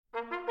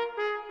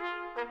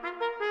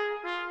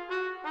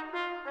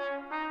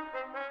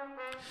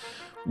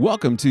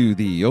Welcome to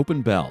The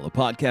Open Bell, a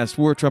podcast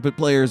for trumpet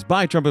players,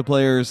 by trumpet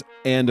players,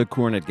 and a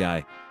cornet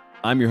guy.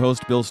 I'm your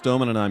host, Bill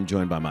Stoneman, and I'm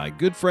joined by my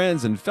good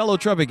friends and fellow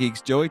trumpet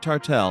geeks, Joey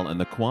Tartell and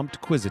the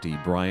Quampt-quizity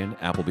Bryan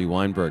Appleby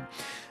Weinberg.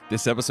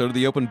 This episode of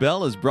The Open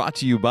Bell is brought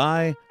to you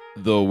by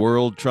the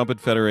World Trumpet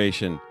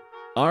Federation.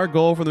 Our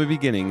goal from the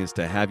beginning is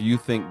to have you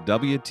think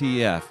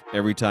WTF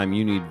every time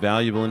you need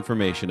valuable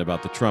information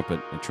about the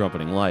trumpet and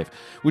trumpeting life,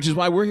 which is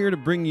why we're here to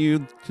bring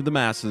you to the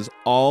masses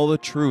all the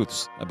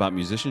truths about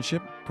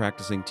musicianship,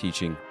 practicing,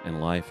 teaching, and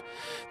life.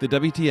 The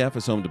WTF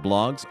is home to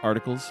blogs,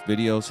 articles,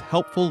 videos,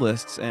 helpful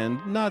lists, and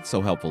not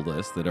so helpful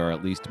lists that are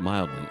at least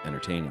mildly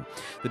entertaining.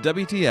 The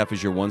WTF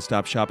is your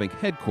one-stop shopping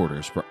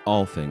headquarters for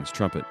all things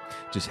trumpet.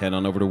 Just head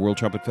on over to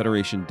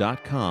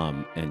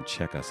worldtrumpetfederation.com and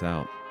check us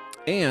out.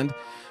 And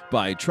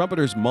by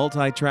Trumpeters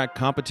Multi-Track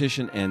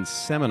Competition and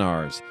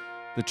Seminars.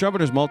 The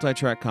Trumpeters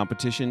Multi-Track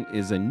Competition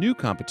is a new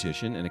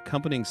competition and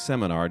accompanying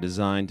seminar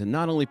designed to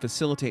not only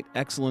facilitate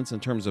excellence in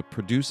terms of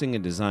producing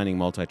and designing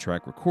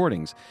multi-track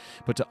recordings,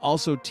 but to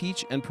also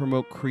teach and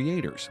promote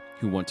creators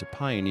who want to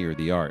pioneer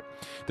the art.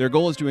 Their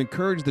goal is to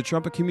encourage the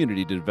trumpet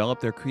community to develop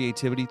their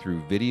creativity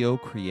through video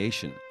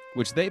creation,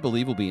 which they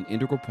believe will be an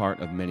integral part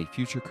of many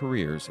future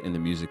careers in the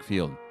music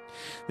field.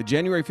 The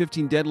January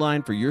 15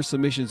 deadline for your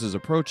submissions is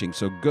approaching,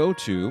 so go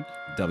to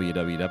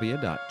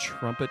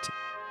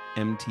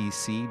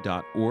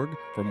www.trumpetmtc.org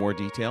for more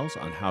details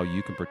on how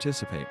you can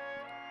participate.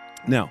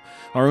 Now,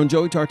 our own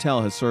Joey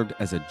Tartell has served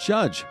as a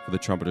judge for the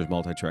Trumpeters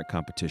Multi-Track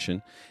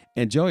Competition,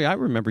 and Joey, I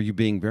remember you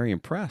being very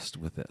impressed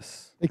with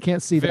this. They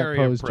can't see that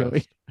pose,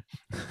 Joey.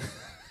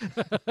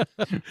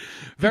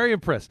 Very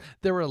impressed.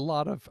 There were a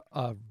lot of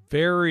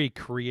very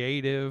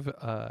creative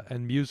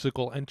and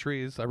musical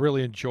entries. I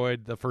really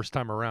enjoyed the first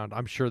time around.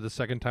 I'm sure the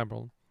second time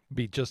will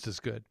be just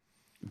as good.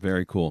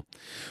 Very cool.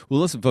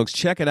 Well, listen, folks,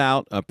 check it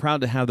out.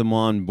 Proud to have them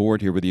on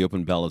board here with the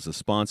Open Bell as a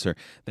sponsor.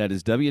 That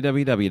is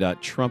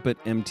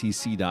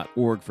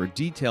www.trumpetmtc.org for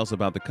details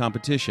about the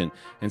competition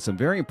and some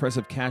very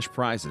impressive cash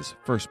prizes.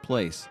 First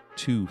place,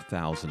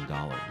 $2,000.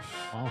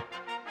 Wow.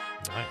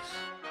 Nice.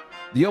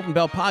 The Open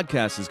Bell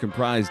podcast is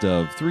comprised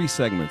of 3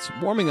 segments,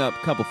 warming up,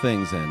 couple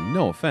things, and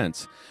no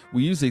offense.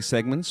 We use these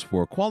segments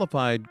for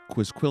qualified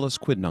quizquilus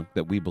quidnunc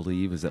that we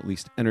believe is at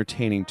least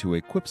entertaining to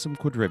a quipsum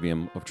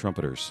quadrivium of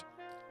trumpeters.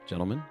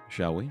 Gentlemen,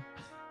 shall we?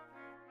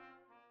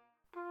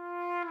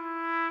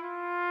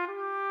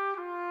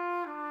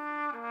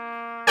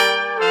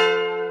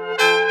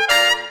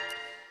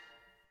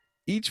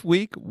 Each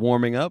week,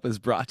 Warming Up is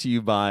brought to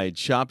you by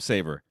Chop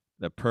Saver,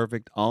 the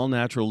perfect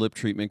all-natural lip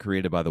treatment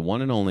created by the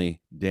one and only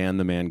Dan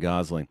the Man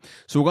Gosling.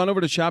 So go on over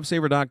to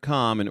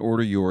chopsaver.com and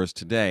order yours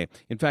today.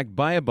 In fact,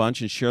 buy a bunch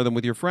and share them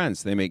with your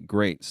friends. They make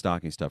great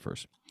stocking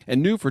stuffers.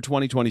 And new for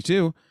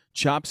 2022,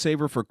 Chop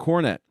Saver for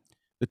cornet.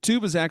 The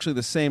tube is actually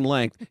the same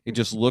length. It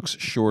just looks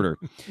shorter.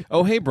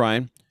 Oh, hey,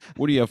 Bryan,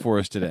 what do you have for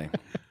us today?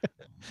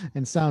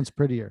 And sounds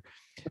prettier.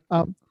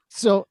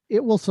 So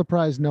it will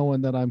surprise no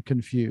one that I'm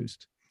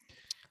confused.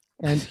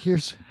 And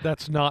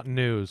that's not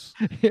news.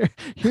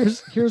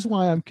 Here's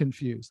why I'm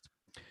confused.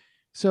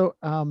 So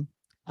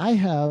I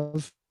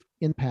have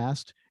in the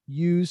past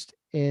used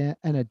an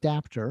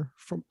adapter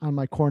on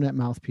my cornet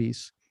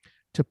mouthpiece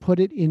to put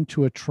it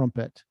into a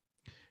trumpet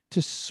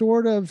to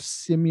sort of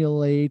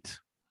simulate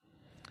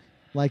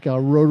like a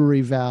rotary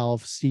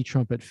valve C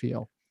trumpet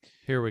feel.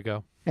 Here we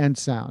go. And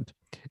sound.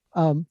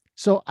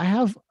 So I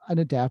have an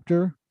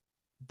adapter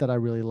that I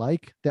really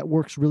like that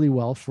works really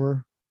well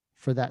for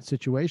that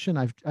situation.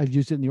 I've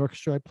used it in the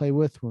orchestra I play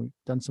with. We've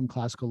done some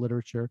classical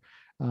literature.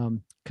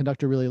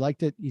 Conductor really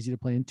liked it. Easy to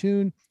play in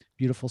tune.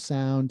 Beautiful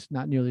sound.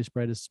 Not nearly as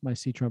bright as my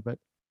C trumpet.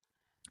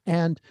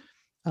 And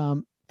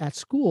at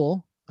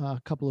school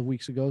a couple of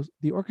weeks ago,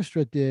 the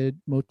orchestra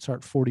did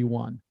Mozart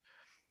 41,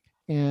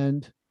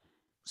 and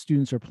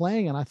students are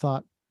playing. And I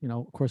thought,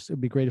 of course, it'd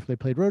be great if they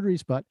played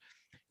rotaries, but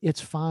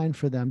it's fine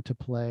for them to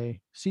play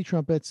C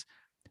trumpets.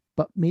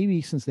 But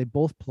maybe since they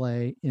both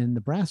play in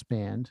the brass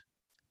band,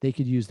 they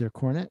could use their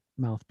cornet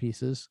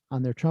mouthpieces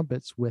on their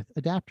trumpets with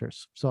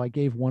adapters. So I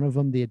gave one of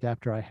them the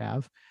adapter I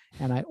have,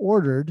 and I've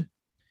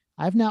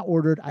now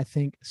ordered, I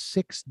think,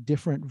 6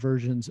 different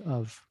versions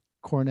of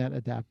cornet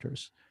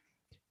adapters.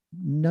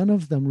 None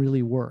of them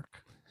really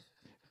work.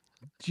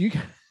 Do you?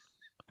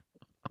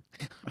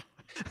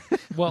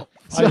 Well,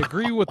 I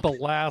agree with the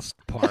last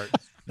part.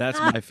 That's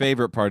my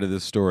favorite part of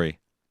this story.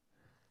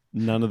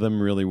 None of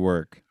them really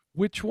work.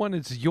 Which one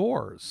is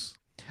yours?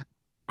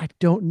 I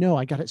don't know.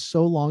 I got it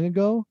so long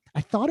ago.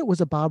 I thought it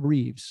was a Bob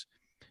Reeves,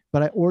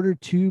 but I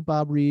ordered 2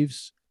 Bob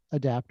Reeves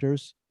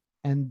adapters,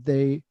 and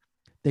they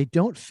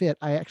don't fit.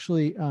 I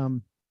actually,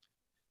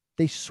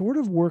 they sort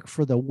of work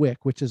for the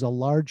wick, which is a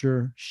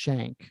larger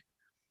shank,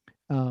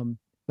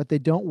 but they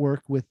don't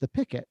work with the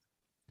picket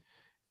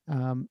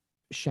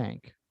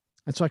shank.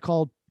 And so I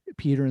called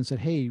Peter and said,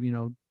 hey,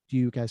 do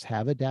you guys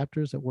have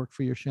adapters that work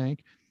for your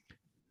shank?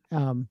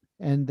 And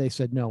they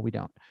said, no, we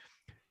don't.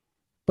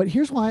 But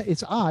here's why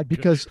it's odd,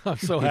 because I'm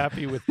so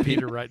happy with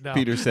Peter right now.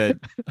 Peter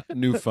said,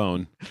 new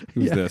phone.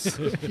 Who's this?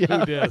 Yeah.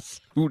 Who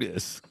dis? Who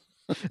dis?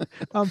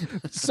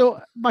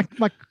 So my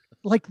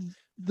like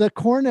my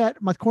cornet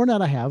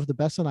I have, the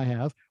best one I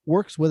have,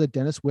 works with a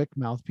Dennis Wick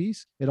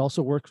mouthpiece. It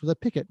also works with a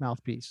Pickett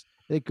mouthpiece.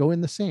 They go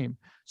in the same.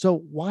 So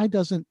why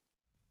doesn't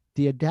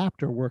the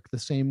adapter work the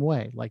same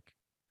way? Like,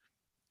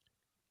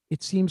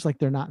 it seems like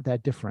they're not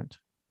that different.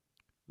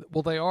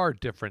 Well, they are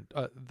different.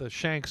 The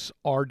shanks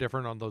are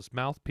different on those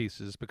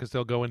mouthpieces because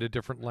they'll go into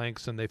different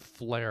lengths and they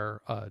flare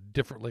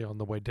differently on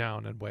the way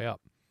down and way up.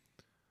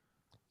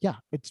 Yeah,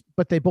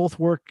 but they both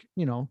work,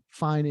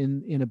 fine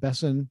in a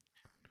Besson.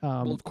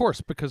 Well, of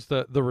course, because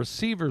the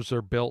receivers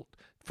are built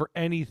for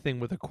anything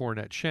with a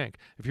cornet shank.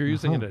 If you're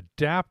using an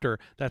adapter,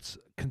 that's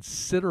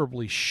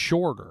considerably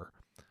shorter.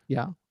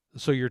 Yeah.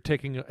 So you're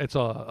taking it's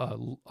a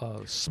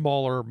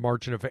smaller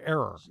margin of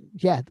error.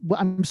 Yeah, well,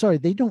 I'm sorry,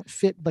 they don't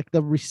fit. Like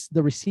the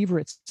receiver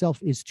itself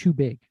is too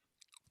big.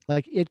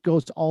 Like it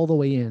goes all the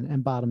way in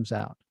and bottoms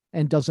out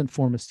and doesn't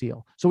form a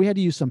seal. So we had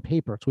to use some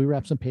paper. So we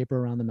wrapped some paper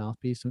around the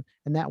mouthpiece,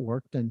 and that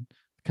worked. And the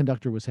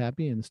conductor was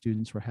happy and the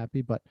students were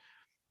happy. But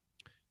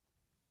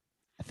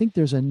I think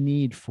there's a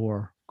need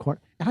for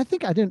and I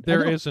think I didn't.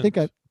 There I don't isn't. Think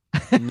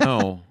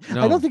No.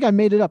 I don't think I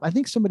made it up. I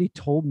think somebody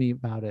told me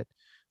about it.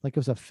 Like it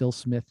was a Phil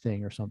Smith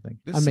thing or something.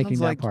 I'm making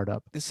that part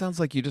up. This sounds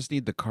like you just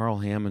need the Carl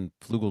Hammond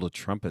flugel to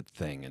trumpet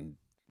thing and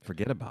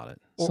forget about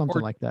it. Something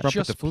or like that. Trumpet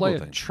just to play a flugel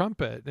thing.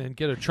 trumpet and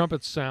get a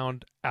trumpet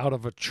sound out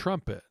of a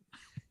trumpet.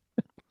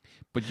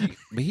 But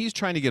he's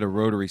trying to get a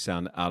rotary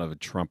sound out of a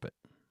trumpet.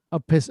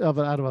 Out of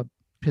a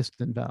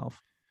piston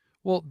valve.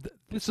 Well,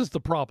 this is the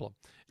problem.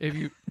 If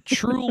you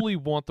truly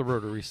want the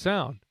rotary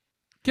sound,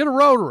 get a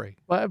rotary.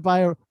 Buy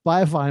a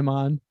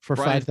Weimon for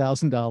Bryan,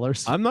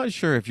 $5,000. I'm not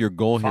sure if your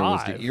goal here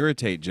was to 5.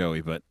 irritate Joey,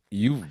 but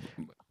we're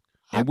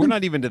been-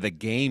 not even to the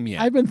game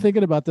yet. I've been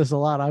thinking about this a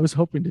lot. I was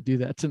hoping to do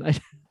that tonight.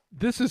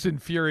 This is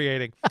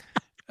infuriating.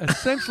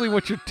 Essentially,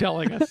 what you're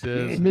telling us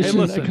is, Mission hey,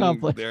 listen,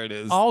 accomplished. There it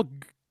is. I'll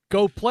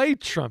go play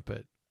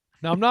trumpet.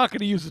 Now, I'm not going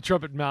to use the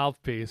trumpet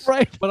mouthpiece,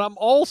 Right. but I'm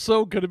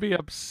also going to be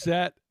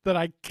upset that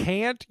I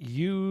can't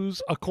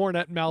use a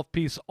cornet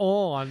mouthpiece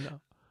on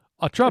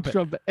a trumpet,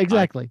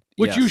 Exactly.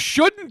 which you Yes.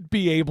 shouldn't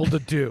be able to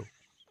do.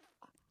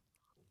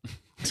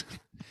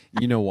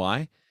 You know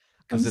why?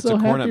 Because I'm it's so a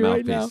cornet happy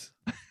right now. mouthpiece.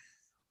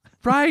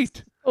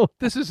 Right. Oh.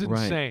 This is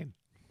Right. insane.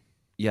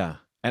 Yeah.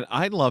 And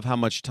I love how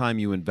much time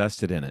you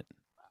invested in it.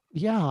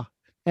 Yeah.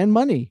 And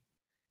money.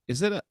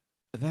 Is it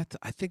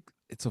I think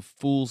it's a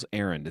fool's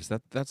errand.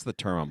 That's the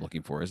term I'm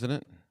looking for, isn't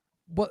it?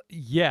 Well,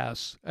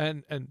 yes,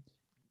 and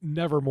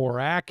never more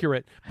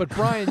accurate. But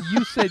Bryan,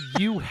 you said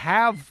you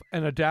have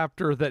an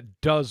adapter that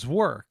does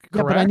work,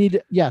 Yeah, correct?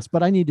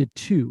 but I needed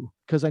two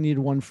because I needed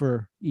one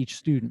for each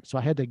student. So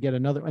I had to get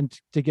another, and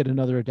to get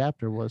another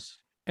adapter was,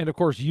 And of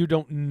course, you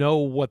don't know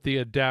what the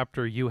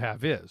adapter you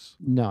have is.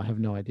 no, I have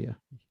no idea.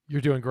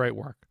 You're doing great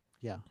work.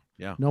 Yeah.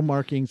 No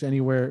markings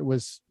anywhere. It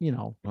was,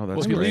 Oh, Well,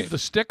 that's if you great. leave the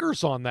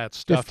stickers on that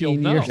stuff, you'll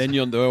 15 know. years. Then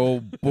you'll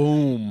know,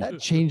 boom, that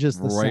changes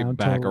the right sound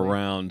back totally.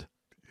 around.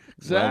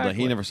 Exactly. Well,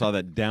 he never saw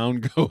that down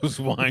goes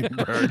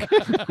Weinberg.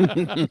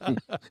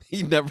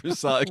 He never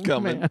saw it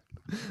coming. Man.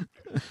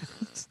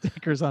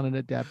 Stickers on an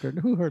adapter.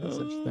 Who heard of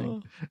such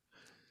thing?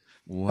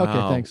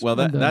 Wow. thanks. Well,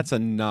 I'm done. that's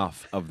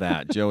enough of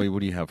that. Joey, what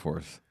do you have for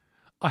us?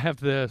 I have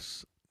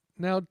this.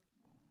 Now,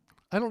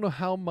 I don't know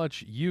how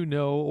much you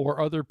know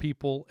or other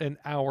people in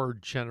our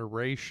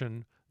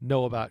generation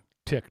know about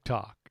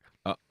TikTok.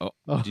 Oh.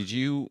 Did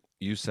you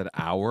said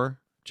our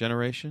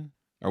generation?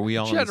 Are we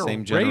all in the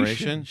same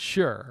generation?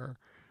 Sure.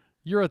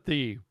 You're at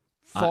the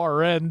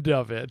far end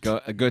of it.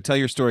 Go tell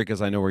your story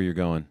because I know where you're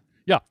going.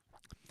 Yeah.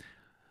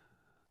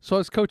 So I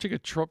was coaching a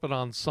trumpet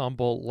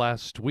ensemble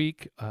last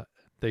week.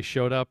 They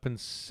showed up and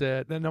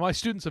said, and now my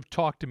students have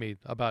talked to me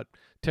about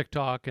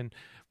TikTok and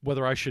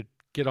whether I should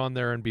get on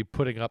there and be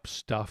putting up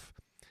stuff.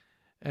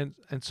 And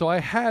so I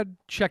had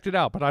checked it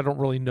out, but I don't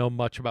really know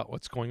much about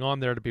what's going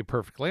on there, to be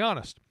perfectly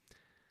honest.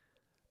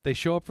 They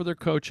show up for their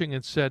coaching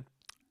and said,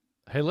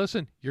 hey,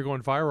 listen, you're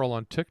going viral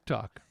on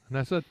TikTok. And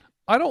I said,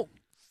 I don't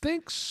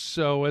think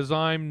so, as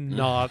I'm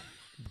not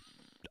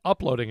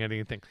uploading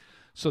anything.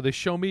 So they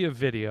show me a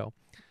video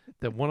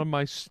that one of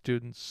my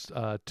students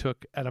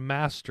took at a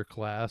master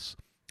class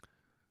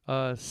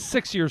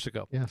 6 years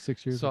ago. Yeah,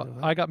 6 years So ago.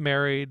 I got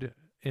married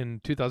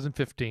in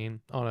 2015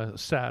 on a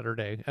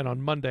Saturday, and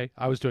on Monday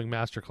I was doing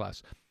master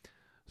class.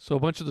 So a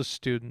bunch of the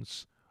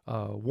students,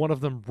 one of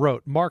them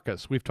wrote,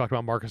 Marcus, we've talked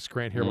about Marcus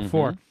Grant here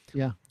before.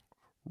 Yeah.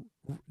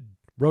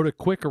 Wrote a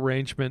quick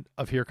arrangement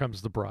of Here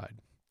Comes the Bride.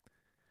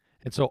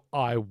 And so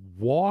I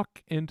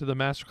walk into the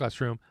masterclass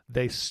room,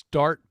 they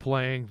start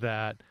playing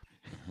that.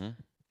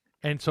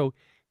 And so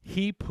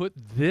he put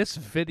this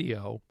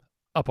video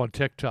up on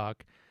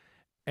TikTok,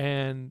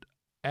 and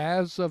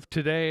as of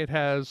today, it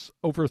has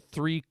over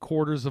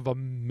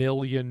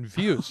 750,000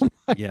 views.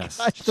 Yes.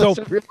 Gosh, So- does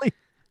it really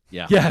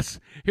Yeah. Yes.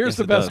 Here's Yes,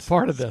 the it best does.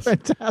 part of this.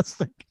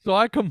 fantastic. So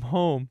I come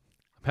home,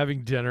 I'm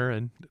having dinner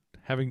and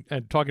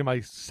talking to my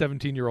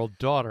 17-year-old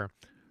daughter,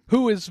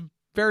 who is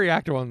very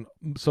active on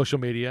social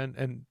media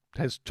and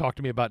has talked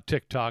to me about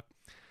TikTok.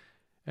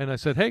 And I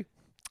said, hey,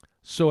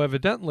 so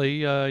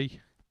evidently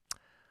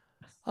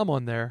I'm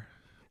on there.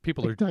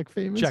 People are TikTok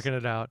famous. checking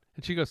it out.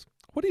 And she goes,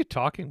 what are you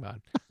talking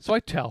about? So I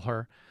tell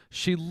her.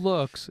 She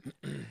looks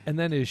and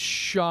then is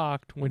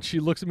shocked when she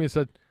looks at me and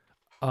said,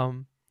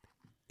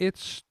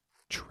 it's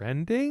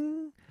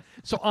trending?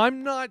 So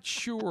I'm not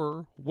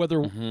sure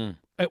whether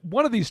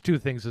one of these two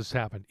things has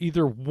happened.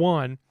 Either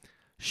one,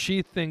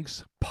 she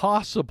thinks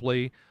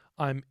possibly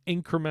I'm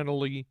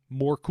incrementally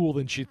more cool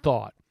than she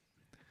thought,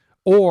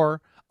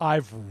 or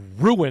I've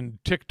ruined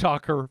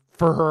TikToker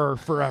for her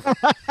forever.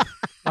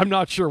 I'm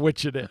not sure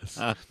which it is.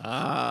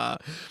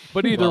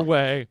 But either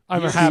way,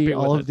 I'm happy with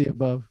all it. of the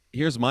above.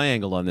 Here's my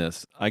angle on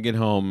this. I get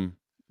home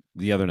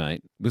the other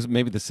night. It was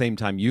maybe the same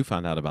time you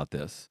found out about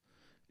this.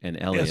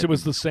 And Elliot. Yes, it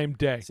was the same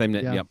day. Same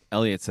day. Yeah. Yep.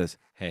 Elliot says,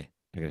 hey,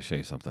 I got to show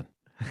you something.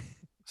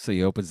 So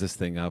he opens this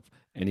thing up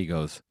and he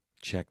goes,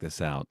 check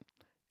this out.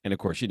 And of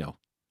course,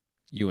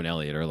 you and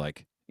Elliot are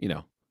like,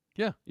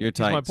 Yeah, you're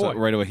tight. my So boy.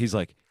 right away, he's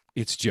like,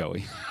 it's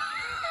Joey.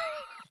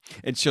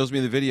 And shows me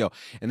the video.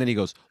 And then he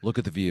goes, look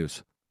at the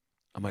views.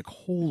 I'm like,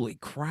 holy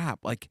crap.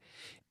 Like,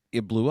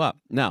 it blew up.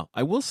 Now,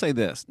 I will say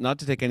this, not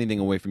to take anything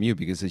away from you,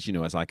 because as you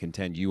know, as I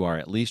contend, you are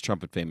at least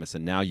trumpet famous,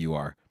 and now you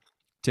are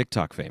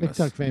TikTok famous.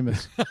 TikTok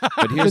famous.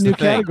 But here's It's a new the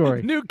thing.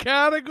 category. New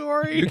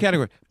category. New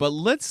category. But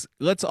let's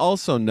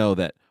also know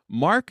that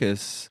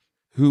Marcus,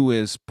 who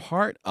is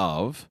part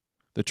of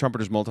the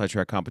Trumpeters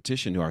Multi-Track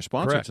Competition, who are our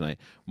sponsor Correct. tonight,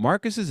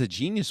 Marcus is a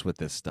genius with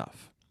this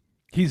stuff.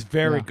 He's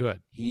very Yeah.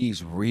 good.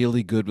 He's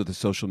really good with the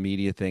social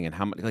media thing, and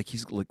how many, like,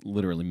 he's like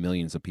literally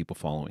millions of people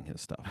following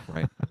his stuff,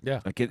 right? Yeah.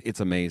 Like it's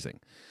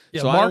amazing.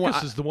 Yeah, So I don't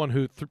Marcus wa- is the one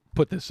who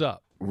put this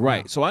up.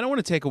 Right. So I don't want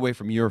to take away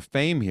from your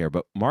fame here,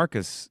 but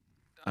Marcus,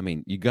 I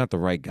mean, you got the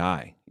right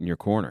guy in your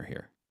corner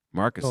here.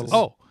 Marcus is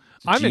Oh,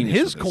 a I'm in genius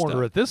his with this corner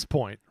stuff. at this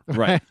point.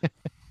 Right.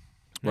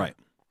 Right.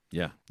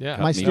 Yeah. Yeah.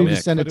 Cut My me students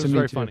mixed. send But it it to was me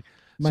very too. funny.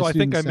 My So I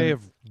think students I may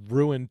send have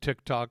ruined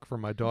TikTok for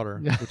my daughter,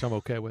 Yeah. which I'm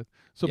okay with.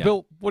 So, Yeah.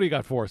 Bill, what do you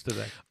got for us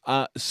today?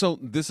 So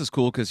this is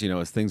cool because,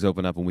 as things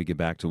open up and we get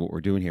back to what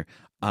we're doing here,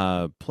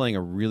 playing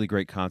a really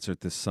great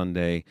concert this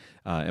Sunday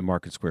at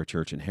Market Square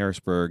Church in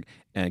Harrisburg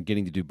and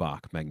getting to do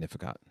Bach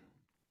Magnificat.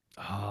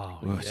 Oh,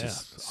 Which is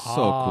yes. so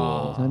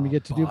cool. Time you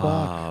get to do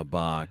Bach.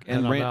 Bach.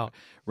 And And I'm out.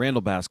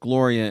 Randall Bass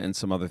Gloria and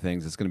some other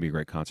things. It's going to be a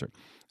great concert.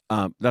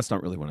 That's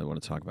not really what I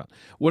want to talk about.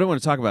 What I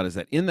want to talk about is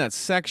that in that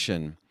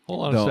section,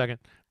 Hold on No. a second.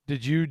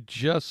 Did you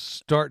just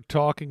start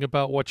talking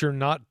about what you're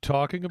not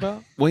talking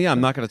about? well, yeah, I'm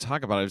not going to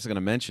talk about it. I'm just going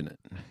to mention it.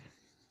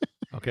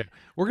 Okay.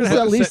 We're going This to is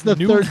have at to least set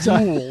the new third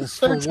time- rules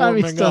for third time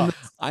he's warming done up.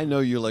 I know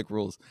you like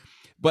rules.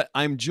 But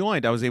I'm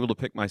joined. I was able to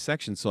pick my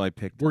section, so I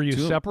picked Were you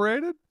two.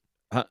 separated?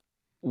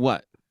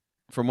 What?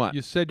 From what?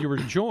 You said you were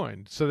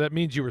joined, so that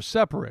means you were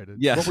separated.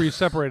 Yes. What were you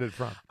separated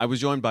from? I was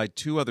joined by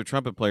two other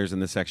trumpet players in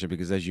this section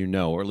because, as you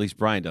know, or at least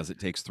Bryan does, it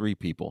takes three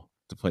people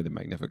to play the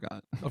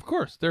Magnificat. Of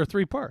course, there are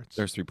three parts.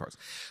 There's three parts.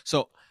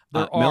 So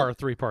There Mel- are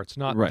three parts,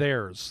 not Right.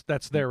 theirs.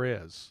 That's there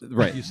is.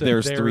 Right. You said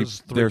There's three.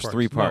 three There's parts.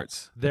 three No,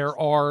 parts. there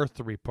are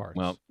three parts.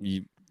 Well,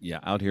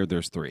 out here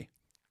there's three.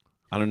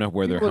 I don't know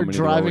where they're. People How are many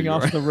driving there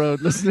are. off the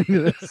road listening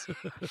to this.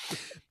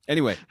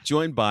 Anyway,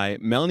 joined by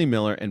Melanie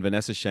Miller and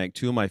Vanessa Shank,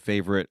 two of my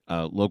favorite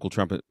local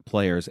trumpet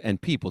players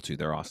and people too.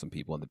 They're awesome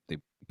people and they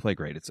play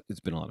great. It's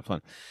been a lot of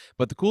fun.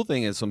 But the cool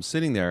thing is, so I'm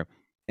sitting there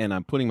and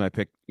I'm putting my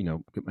pick,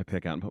 get my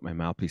pick out and put my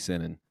mouthpiece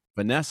in, and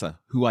Vanessa,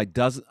 who I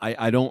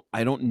don't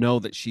know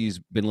that she's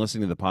been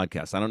listening to the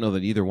podcast. I don't know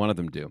that either one of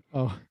them do.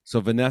 Oh, So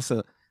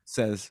Vanessa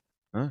says,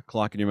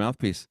 "Clock in your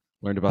mouthpiece."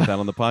 Learned about that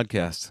on the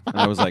podcast, and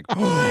I was like,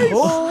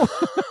 oh.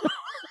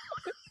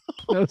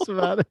 knows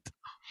about it.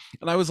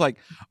 and I was like,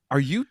 "Are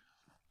you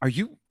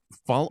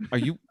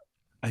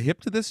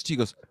hip to this?" She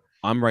goes,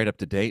 "I'm right up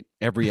to date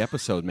every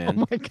episode, man."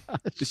 Oh my gosh,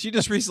 She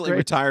just recently great.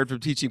 retired from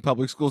teaching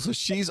public school, so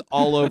she's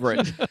all over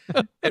it.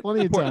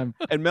 plenty of time.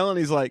 And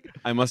Melanie's like,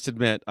 "I must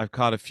admit, I've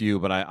caught a few,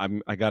 but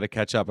I got to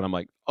catch up." And I'm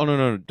like, "Oh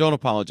no, don't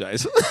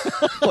apologize."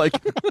 Like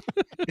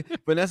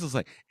Vanessa's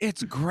like,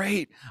 "It's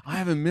great. I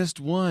haven't missed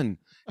one.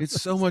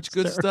 It's so much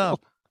good stuff."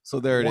 So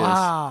there it is.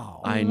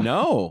 wow. I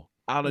know,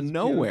 out of That's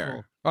nowhere.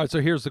 beautiful. All right, so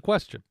here's the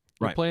question.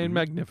 You're Right. playing Mhm.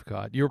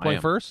 Magnificat. You were I playing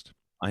am. first?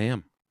 I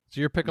am. So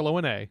you're piccolo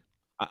and A.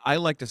 I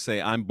like to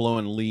say I'm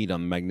blowing lead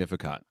on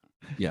Magnificat.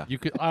 Yeah. You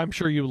could, I'm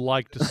sure you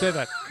like to say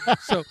that.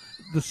 So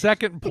the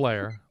second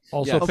player,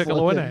 also Yes.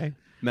 piccolo and A.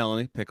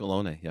 Melanie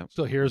Piccolone. Yep.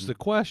 So here's the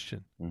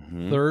question.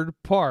 Mm-hmm. Third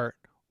part,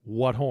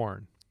 what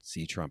horn?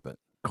 C trumpet.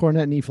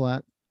 Cornet and E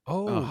flat.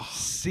 Oh,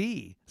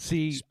 C.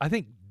 See, I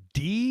think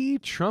D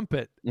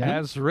trumpet, Mhm.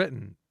 as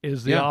written,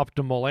 is the Yeah.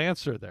 optimal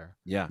answer there.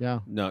 Yeah. Yeah.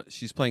 No,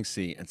 she's playing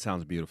C and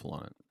sounds beautiful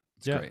on it.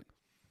 It's Yeah. great.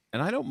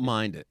 And I don't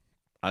mind it.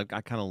 I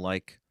kind of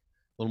like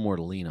a little more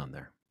to lean on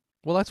there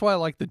Well, that's why I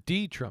like the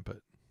D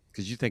trumpet.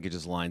 because you think it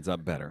just lines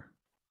up better.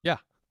 Yeah.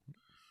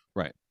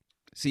 Right.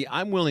 See,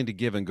 I'm willing to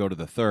give and go to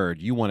the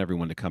third. You want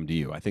everyone to come to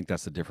you. I think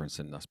that's the difference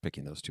in us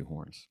picking those two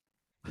horns.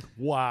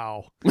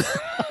 Wow.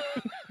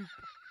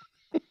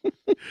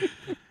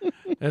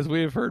 As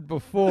we have heard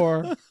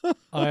before,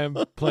 I am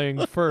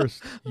playing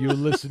first. You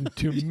listen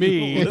to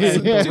me, You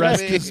listen and the to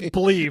rest me. is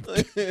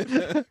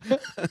bleeped.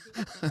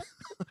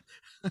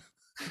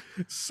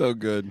 So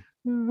good.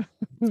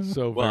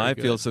 So Well, very I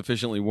good. feel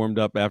sufficiently warmed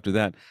up after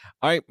that.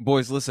 All right,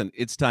 boys, listen.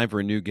 It's time for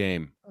a new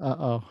game.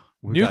 Uh-oh.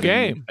 We've New got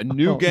game. A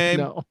new Oh, game.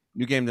 no.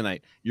 New game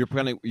tonight. You're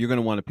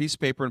gonna want a piece of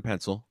paper and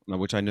pencil,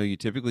 which I know you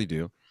typically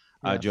do.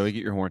 Yes. Joey,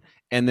 get your horn,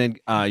 and then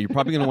you're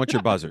probably gonna want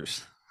your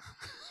buzzers.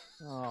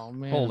 Oh,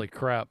 man. Holy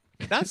crap.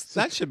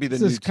 That should be the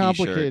This new is T-shirt.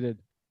 complicated.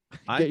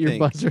 I Get your think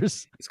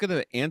buzzers. it's gonna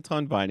be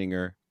Anton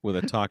Weininger with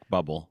a talk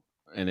bubble,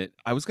 and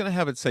I was gonna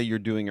have it say you're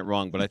doing it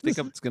wrong, but I think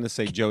it's gonna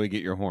say Joey,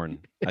 get your horn.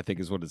 I think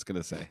is what it's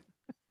gonna say.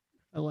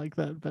 I like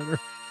that better.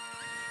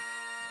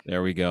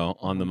 There we go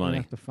on the I'm gonna money.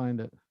 have to find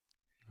it.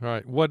 All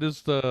right. What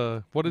is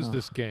Oh.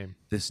 this game?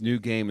 This new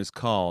game is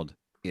called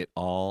It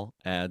All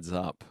Adds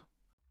Up.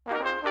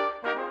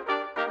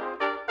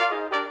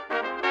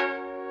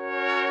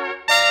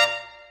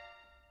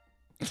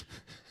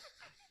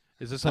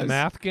 Is this a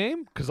math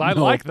game? Because I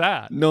No. like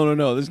that. No.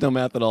 There's no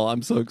math at all.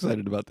 I'm so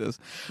excited about this.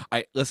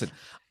 Listen,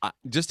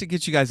 just to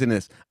get you guys in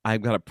this,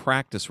 I've got a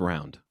practice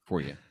round for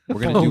you.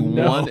 We're gonna Oh, do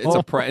no. one.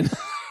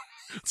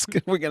 It's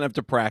a we're gonna have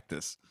to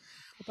practice.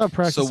 I thought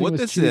practicing So what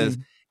was this is,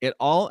 cheating. it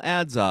all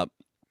adds up.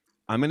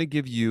 I'm going to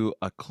give you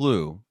a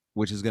clue,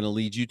 which is going to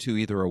lead you to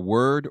either a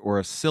word or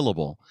a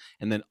syllable.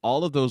 And then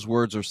all of those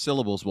words or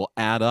syllables will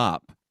add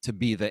up to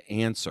be the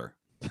answer.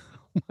 Oh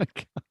my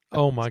God.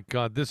 Oh my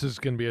God. This is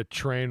going to be a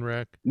train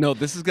wreck. No,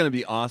 this is going to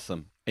be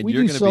awesome. And We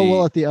you're do going to so be,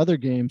 well at the other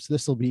games.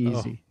 This will be Oh.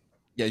 easy.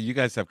 yeah, you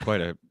guys have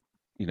quite a,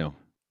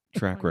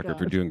 track my record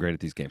for God. doing great at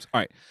these games. All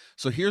right.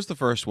 So here's the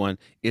first one.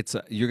 It's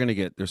you're going to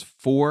get, there's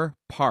 4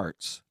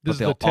 parts. This but is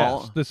the they'll all-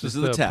 test. This is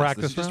the the test.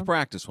 practice This is just a round?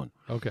 practice one.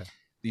 Okay.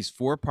 These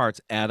 4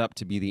 parts add up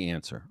to be the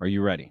answer. Are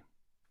you ready?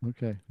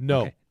 Okay.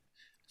 No. Okay.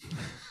 All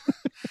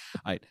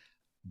right.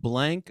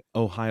 Blank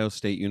Ohio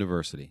State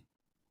University.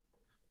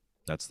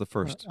 That's the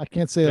first. I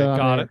can't say Okay, that on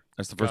got air. it.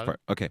 That's the first Got part.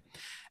 it. Okay.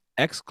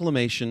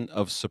 Exclamation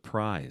of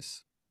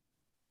surprise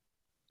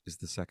is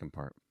the second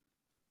part.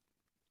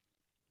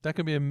 That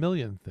could be a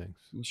million things.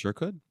 Well, sure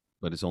could,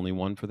 but it's only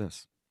one for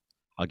this.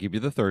 I'll give you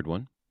the third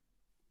one.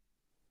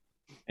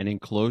 An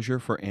enclosure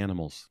for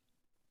animals.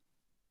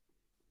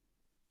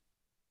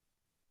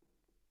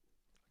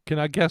 Can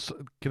I guess?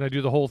 Can I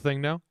do the whole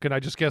thing now? Can I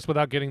just guess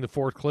without getting the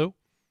fourth clue?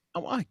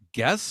 Oh, I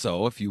guess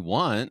so if you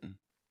want.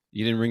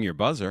 You didn't ring your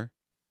buzzer.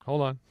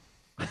 Hold on.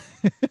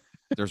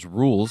 There's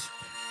rules.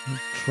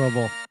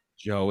 Trouble.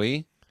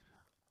 Joey.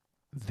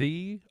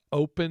 The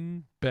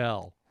open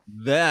bell.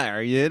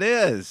 There it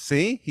is.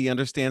 See? He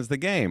understands the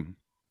game.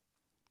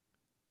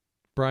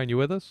 Brian, you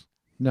with us?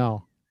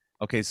 No.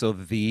 Okay, so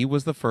the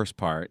was the first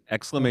part.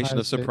 Exclamation Ohio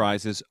of State.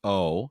 surprise is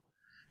O.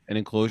 An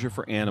enclosure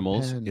for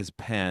animals Pen. is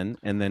pen.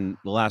 And then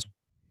the last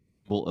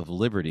symbol of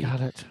liberty,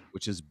 Got it.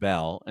 which is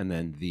bell. And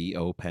then the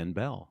O pen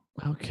bell.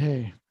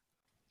 Okay.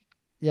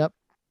 Yep.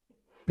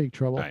 Big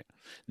trouble. All right.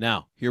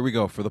 Now, here we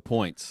go for the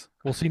points.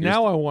 Well, see, Here's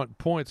now I want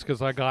points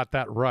because I got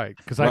that right.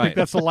 Because I Right. think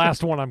that's the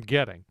last one I'm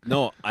getting.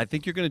 No, I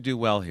think you're going to do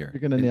well here.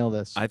 You're gonna And nail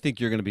this. I think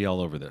you're going to be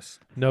all over this.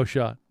 No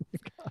shot.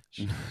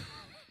 Gosh.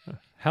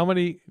 How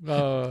many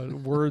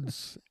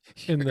words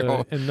in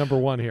You're in number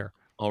 1 here?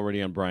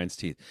 already on Brian's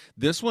teeth.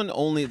 This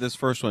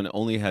first one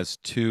only has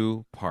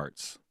 2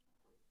 parts.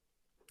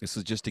 This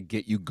is just to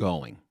get you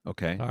going,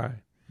 okay? All right.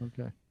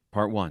 Okay.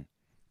 Part 1,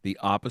 the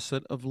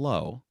opposite of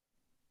low.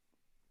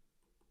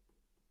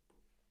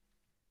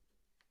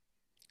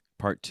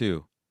 Part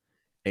 2,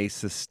 a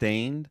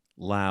sustained,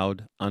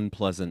 loud,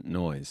 unpleasant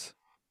noise.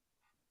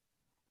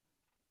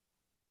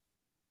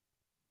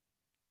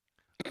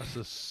 A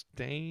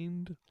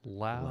sustained,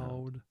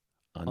 loud,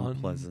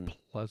 Unpleasant.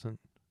 unpleasant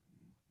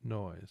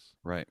noise.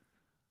 Right.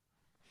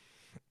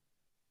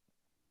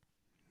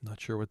 Not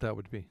sure what that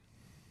would be.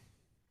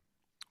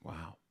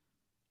 Wow.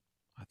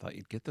 I thought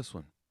you'd get this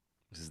one.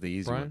 This is the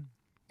easy Brian? one.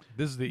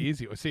 This is the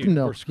easy one. See,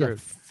 No. we're Yeah.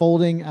 screwed.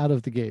 Folding out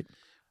of the gate.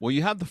 Well,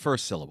 you have the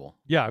first syllable.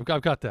 Yeah, I've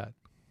got that.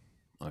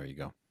 There you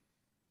go.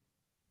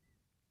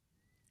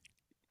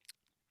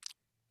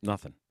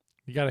 Nothing.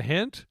 You got a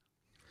hint?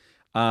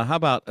 How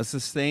about a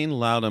sustained,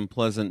 loud,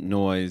 unpleasant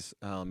noise?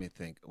 Let me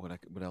think. What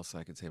else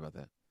I could say about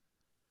that?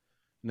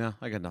 No,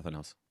 I got nothing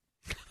else.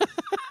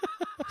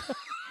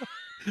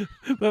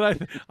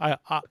 Then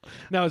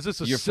now is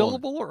this a You're folding.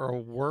 syllable or a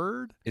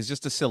word? It's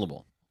just a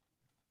syllable.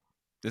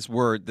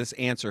 This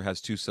answer has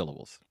 2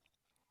 syllables.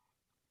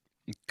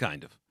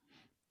 Kind of.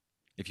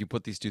 If you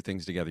put these 2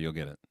 things together, you'll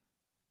get it.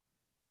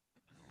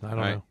 I don't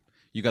All right. know.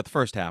 You got the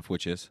first half,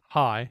 which is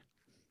Hi.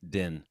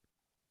 din.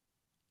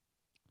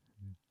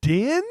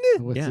 Din?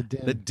 What's yeah, a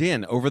din? the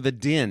din, over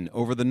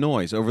the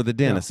noise, over the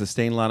din, No. a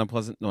sustained, loud,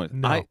 unpleasant noise.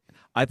 No.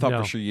 I thought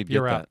No. for sure you'd get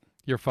You're that. out.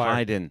 You're High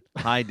fired. din.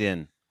 High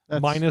din.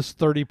 That's- Minus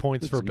 30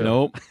 points for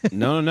Bill. Nope.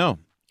 No. All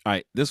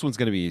right, this one's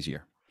going to be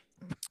easier.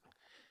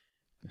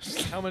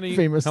 How many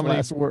famous how many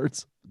last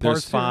words.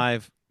 There's parts here?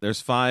 5.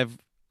 There's 5.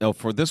 No,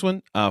 for this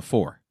one,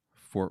 4.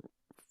 4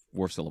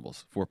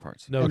 syllables, 4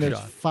 parts. No and there's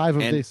shot. 5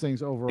 of And these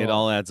things overall. It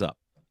all adds up.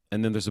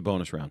 And then there's a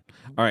bonus round.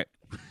 All right.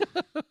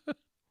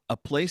 A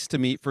place to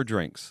meet for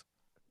drinks.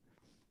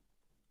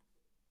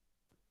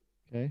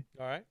 Okay.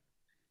 All right.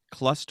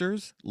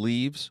 Clusters,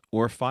 leaves,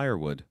 or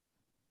firewood.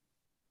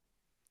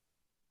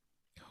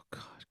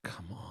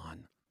 come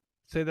on.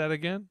 Say that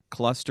again.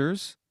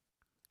 Clusters,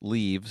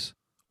 leaves,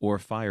 or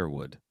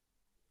firewood.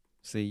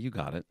 See, you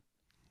got it.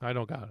 I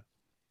don't got it.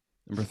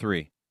 Number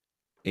 3,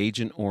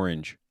 Agent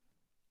Orange.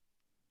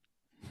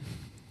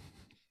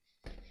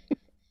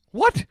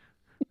 What?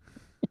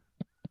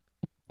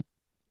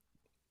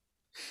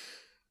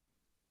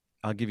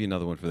 I'll give you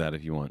another one for that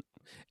if you want.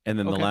 And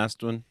then the Okay.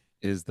 last one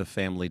is the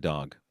family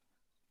dog.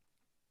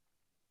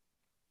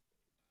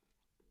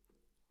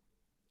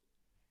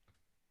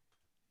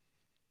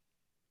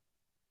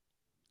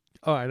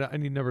 Oh, I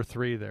need number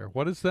 3 there.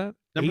 What is that?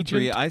 Number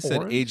 3, Agent I said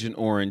Orange? Agent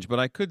Orange, but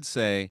I could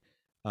say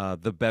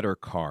the better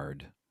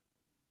card.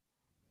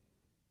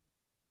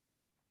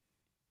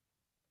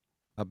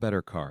 A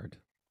better card.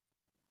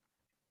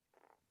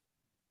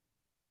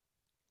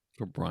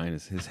 For Bryan,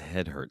 his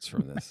head hurts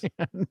from this.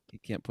 He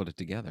can't put it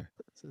together.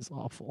 This is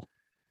awful.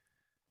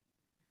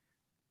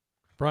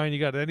 Bryan, you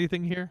got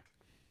anything here?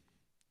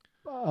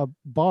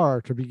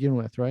 Bar to begin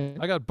with, right?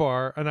 I got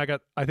bar, and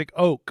I think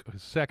oak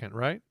second,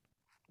 right?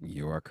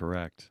 You are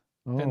correct.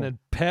 Oh, And then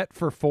pet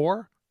for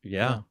 4.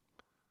 Yeah.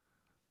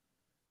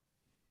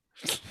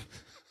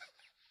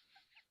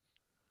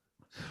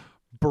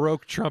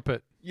 Baroque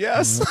trumpet.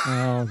 Yes.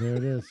 Oh, there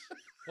it is.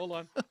 Hold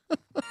on.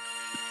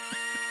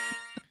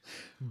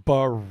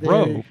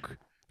 Baroque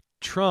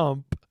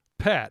trump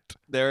pet.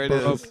 There it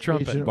Baroque is.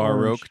 trumpet. Agent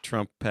Baroque Orange.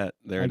 trumpet.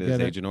 There I it is.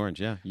 get it. Agent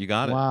Orange. Yeah, you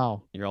got it.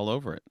 Wow. You're all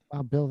over it.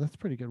 Wow, Bill, that's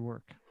pretty good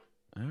work.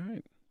 All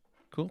right.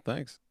 Cool.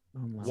 Thanks. Oh,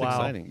 my It's Wow.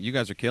 exciting. You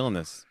guys are killing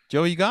this.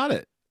 Joey, you got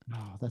it.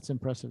 Oh, that's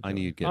impressive. I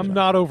knew you'd get I'm it.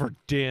 not over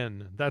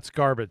Din. That's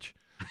garbage.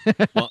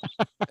 Well,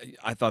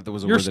 I thought there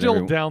was a You're word that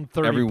still down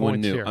 30 everyone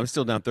points knew. here. I'm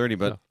still down 30,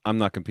 but So- I'm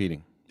not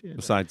competing.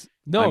 Besides,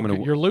 No, I'm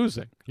gonna- you're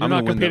losing. You're I'm not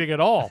gonna win the- competing at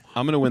all.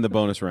 I'm going to win the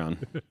bonus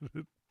round.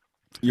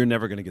 You're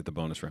never going to get the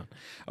bonus round.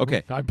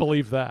 Okay, I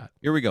believe that.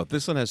 here we go.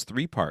 This one has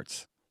 3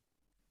 parts.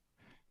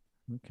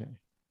 Okay.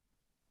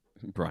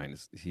 Bryan,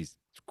 he's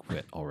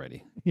quit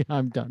already. Yeah,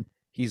 I'm done.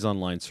 He's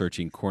online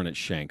searching cornet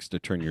shanks to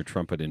turn your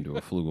trumpet into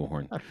a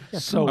flugelhorn.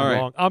 So All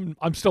right. wrong.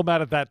 I'm still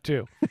mad at that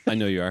too. I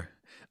know you are.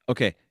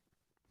 Okay,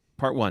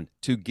 part 1.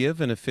 To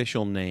give an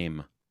official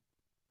name.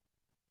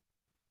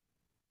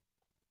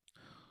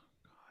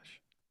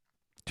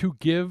 To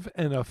give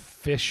an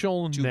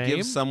official To name.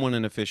 give someone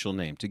an official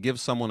name. To give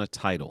someone a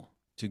title.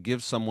 To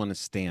give someone a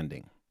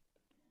standing.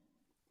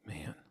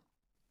 Man.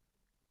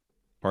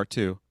 Part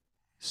 2.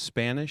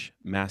 Spanish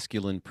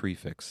masculine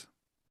prefix.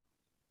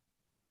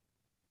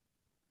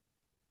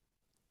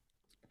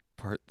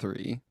 Part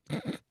 3.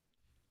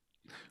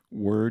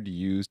 Word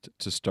used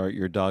to start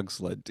your dog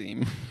sled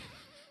team.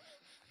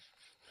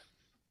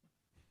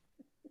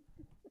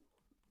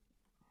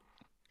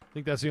 I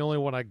think that's the only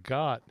one I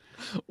got.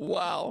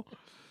 Wow.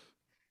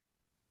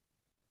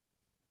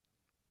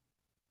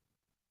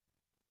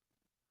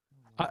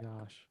 Oh, my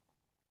gosh.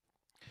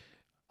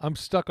 I'm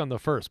stuck on the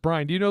first.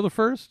 Bryan, do you know the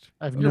first?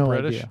 I have You're no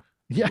British. idea.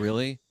 Yeah.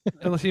 Really?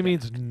 Unless he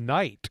means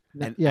knight.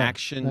 An yeah.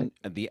 action,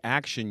 the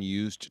action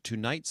used to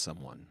knight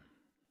someone.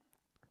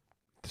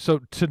 So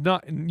to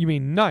not, you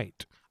mean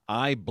knight?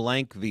 I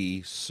blank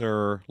thee,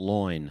 Sir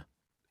Loin.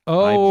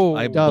 Oh,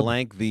 I Dub.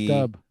 blank thee.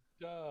 Dub.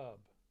 Dub.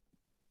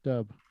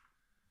 Dub.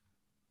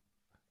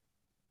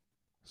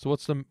 So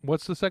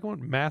what's the second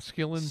one?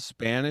 Masculine. Is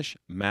Spanish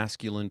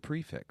masculine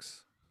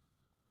prefix.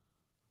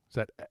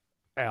 that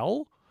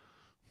L?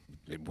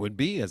 It would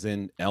be, as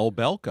in El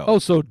Belco. Oh,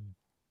 so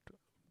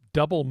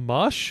double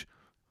mush?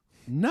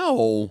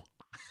 no.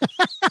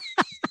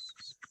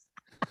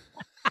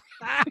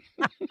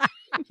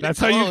 That's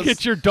how you Close.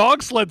 get your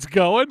dog sleds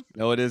going.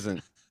 No, it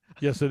isn't.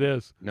 Yes, it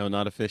is. No,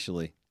 not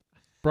officially.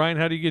 Bryan,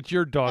 how do you get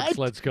your dog What?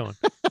 sleds going?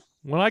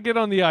 When I get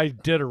on the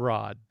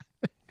Iditarod,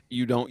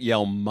 You don't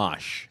yell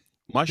mush.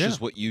 Mush Yeah. is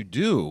what you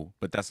do,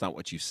 but that's not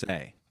what you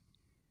say.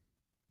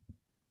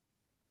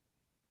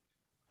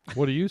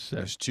 what do you say?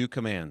 There's 2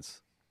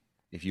 commands.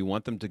 If you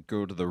want them to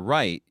go to the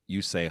right,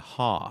 you say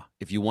ha.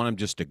 If you want them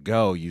just to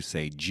go, you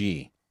say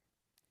G.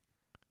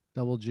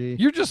 Double G.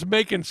 You're just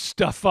making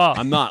stuff up.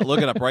 I'm not.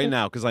 Look it up right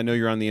now because I know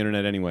you're on the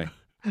internet anyway.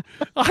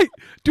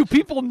 Do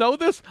people know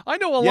this? I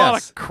know a lot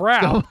Yes. of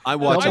crap. I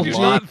watch I a do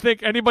lot. not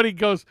think anybody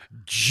goes,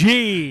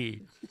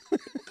 gee.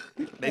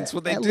 That's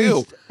what they at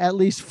do.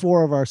 Least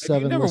 4 of our Have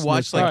 7 you never listeners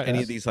watched like Alright.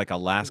 any of these like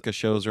Alaska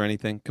shows or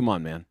anything? Come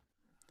on, man.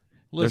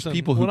 Listen, There's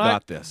people who when I-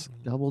 got this.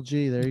 Double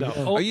G. There you No,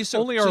 go. Are you so-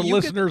 only so our you get-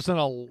 listeners in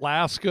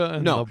Alaska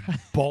and No. the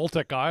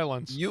Baltic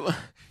Islands. You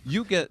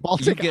get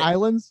Baltic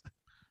Islands.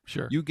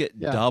 Sure. You get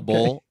Yeah,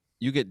 double. okay.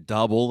 You get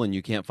double, and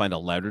you can't find a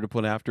letter to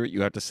put after it.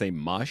 You have to say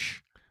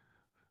mush.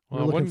 Well,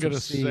 I We're wasn't looking going for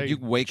to C. say You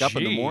wake up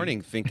in the gee.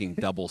 morning thinking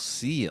double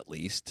C at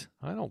least.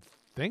 I don't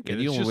think And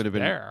it. you It's only just would have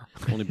been there.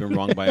 only been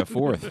wrong by a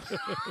fourth.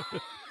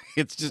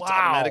 It's just Wow.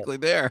 automatically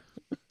there.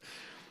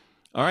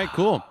 All right,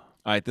 cool.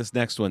 All right, this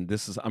next one.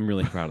 I'm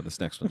really proud of this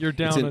next one. You're It's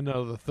down in-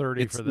 another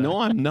 30 it's, for that. No,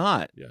 I'm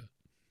not. Yeah.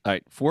 All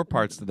right, 4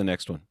 parts to the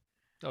next one.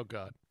 Oh,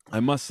 God. I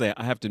must say,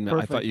 I have to admit,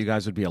 I thought Perfect. you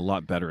guys would be a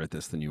lot better at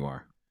this than you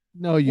are.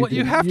 No, you. Well, you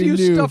didn't. have to use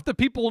knew. stuff that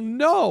people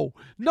know.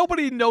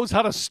 Nobody knows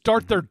how to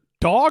start their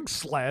dog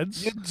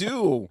sleds. You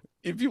do.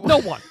 If you No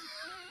one.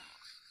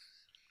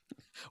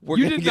 We're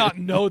You gonna did get- not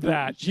know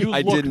that. You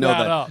I looked did know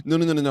that. up.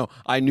 No.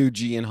 I knew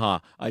G and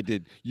Ha. I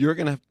did. You're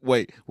gonna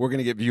wait. We're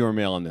gonna get viewer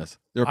mail on this.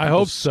 There are I people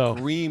hope so.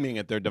 screaming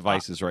at their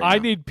devices right I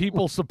now. need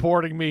people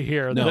supporting me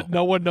here. No. That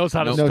no one knows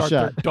how to No start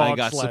their shot. dog I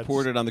got sleds.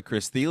 supported on the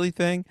Chris Thiele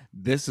thing.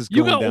 This is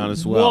You going got down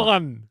as well.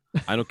 one.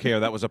 I don't care.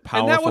 That was a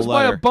powerful And that was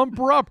letter. by a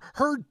bumper up.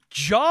 Her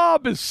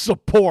job is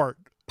support.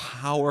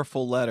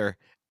 Powerful letter,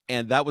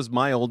 and that was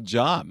my old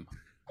job.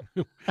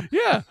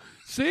 Yeah.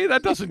 See,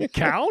 that doesn't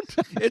count.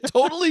 It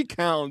totally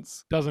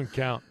counts. Doesn't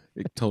count.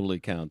 It totally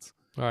counts.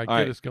 All right, All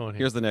get right, us going here.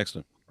 Here's the next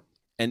one.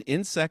 An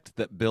insect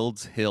that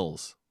builds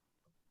hills.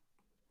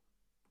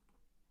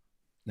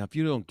 Now, if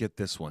you don't get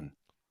this one,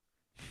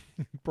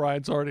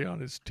 Brian's already on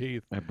his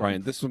teeth.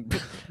 Brian, this one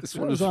It was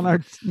was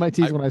on my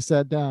teeth when I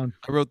sat down.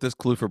 I wrote this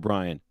clue for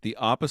Brian. The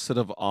opposite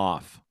of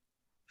off.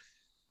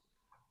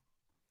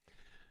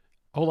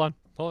 Hold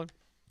on.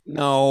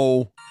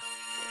 No.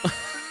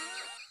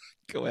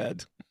 Go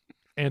ahead.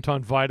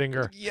 Anton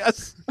Weidinger.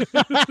 Yes.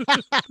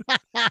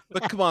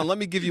 But come on, let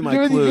me give you my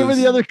Give clues. me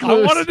the other I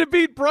clues. wanted to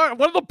beat Brian.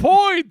 What are the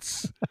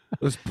points?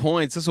 Those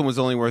points. This one was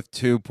only worth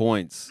 2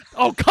 points.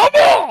 Oh, come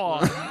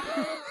on.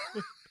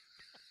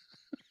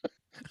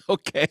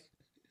 Okay.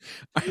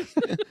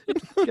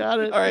 Got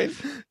it. All right.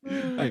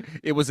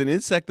 It was an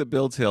insect that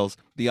builds hills.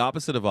 The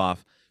opposite of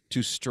off.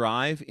 To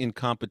strive in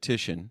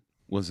competition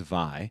was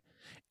vie,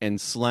 and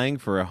slang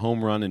for a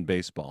home run in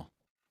baseball.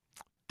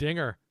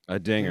 Dinger. A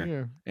dinger.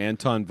 Here.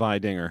 Anton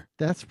Weidinger.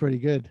 That's pretty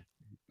good.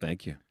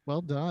 Thank you.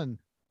 Well done.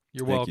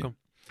 You're Thank you. welcome.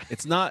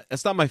 It's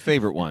not my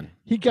favorite one.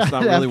 He got It's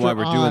not it really after why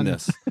we're doing on.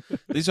 this.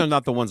 These are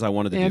not the ones I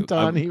wanted to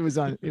Anton, do. he was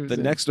on. He was The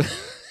in. next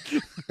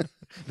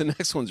the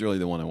next one's really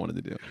the one I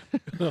wanted to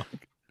do.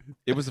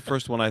 It was the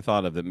first one I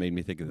thought of that made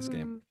me think of this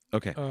game.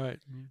 Okay. All right.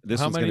 This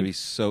How one's going to many? be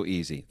so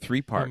easy.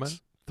 3 How many?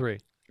 parts. 3.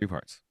 3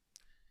 parts.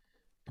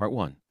 Part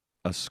 1,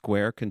 a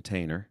square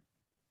container.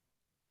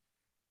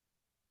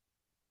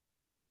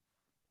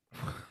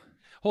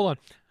 Hold on.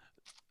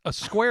 A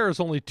square is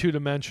only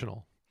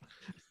 2-dimensional.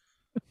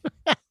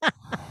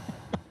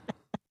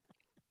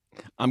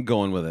 I'm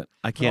going with it.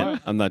 I can't.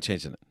 Alright. I'm not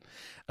changing it.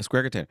 A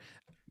square container.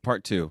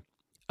 Part 2,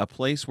 a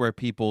place where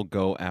people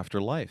go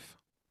after life.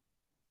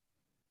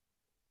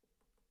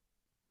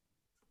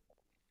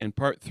 And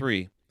part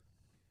 3,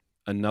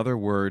 another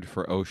word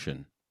for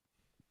ocean.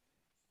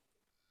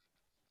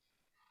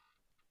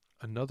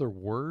 Another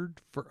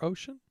word for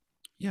ocean?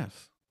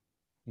 Yes.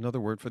 Another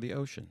word for the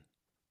ocean.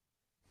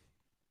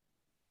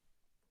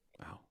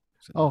 Wow.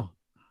 Oh,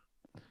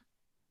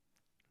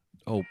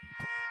 Oh.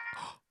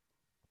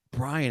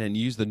 Brian, and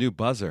use the new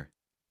buzzer.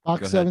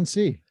 Box Go ahead.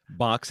 7C.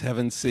 Box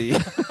Heaven Sea.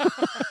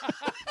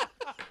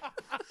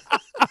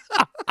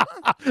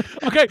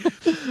 Okay.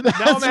 Now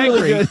I'm That's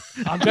really angry.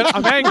 good.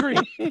 I'm angry.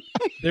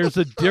 There's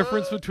a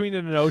difference between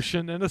an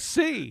ocean and a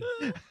sea.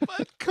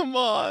 But come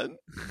on.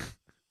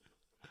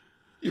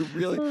 You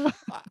really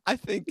I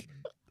think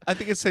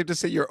it's safe to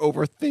say you're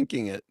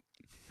overthinking it.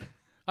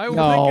 I No,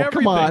 overthink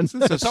everything. come on.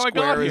 Since That's a how I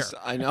got square here. is-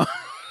 I know.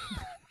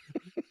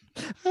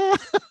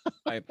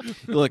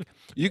 Look,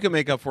 you can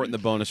make up for it in the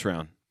bonus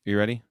round. You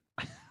ready?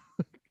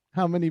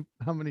 How many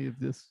of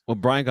this? Well,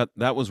 Brian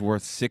that was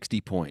worth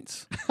 60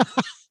 points.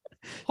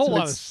 Hold So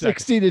on a it's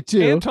second.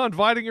 60-2. Anton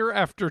Weidinger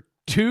after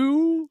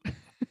 2?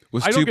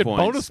 Was I 2 don't get points.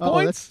 bonus Oh,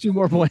 points? that's 2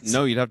 more points.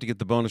 No, you'd have to get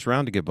the bonus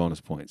round to get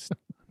bonus points.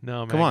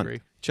 No, I'm Come angry.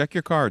 on. Check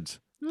your cards.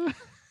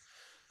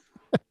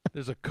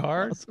 There's a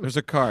card? There's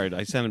a card.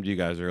 I sent them to you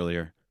guys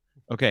earlier.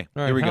 Okay,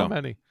 All right, here we how go.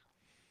 many?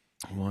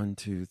 1,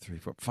 2, 3,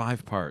 4,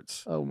 5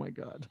 parts. Oh my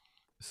God.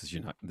 This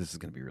is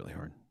going to be really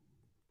hard.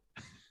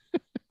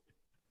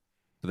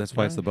 But that's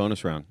why it's the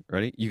bonus round.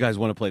 Ready? You guys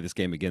want to play this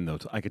game again, though.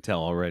 I could tell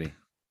already.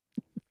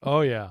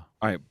 Oh, yeah.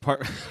 All right.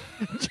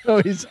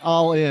 Joey's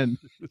all in.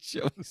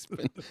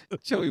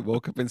 Joey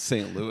woke up in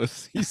St.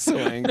 Louis. He's so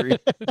angry.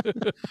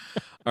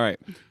 All right.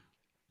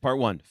 Part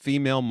 1,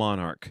 female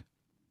monarch.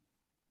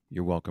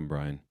 You're welcome,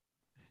 Brian.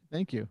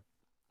 Thank you.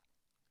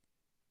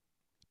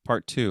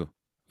 Part 2,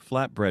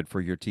 flatbread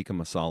for your tikka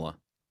masala.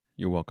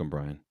 You're welcome,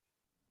 Brian.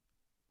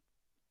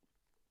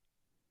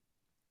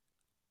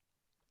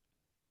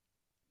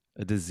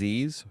 A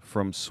disease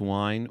from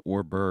swine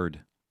or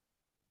bird.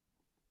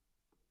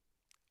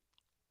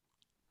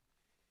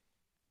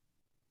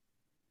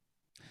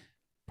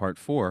 Part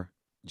 4,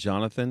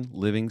 Jonathan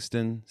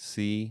Livingston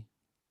C.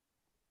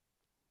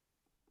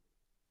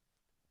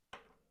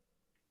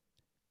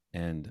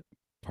 And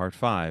part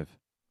 5,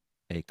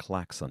 a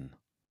klaxon.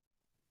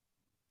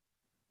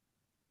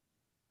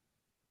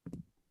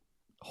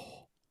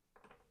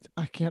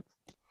 I can't.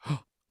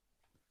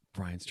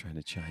 Brian's trying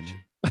to chime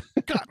in.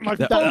 God, my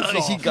That-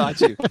 phone's he off.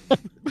 got you.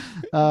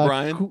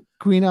 Brian?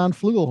 Queen on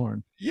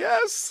flugelhorn.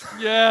 Yes.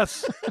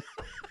 Yes.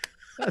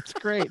 That's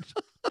great.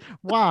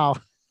 Wow.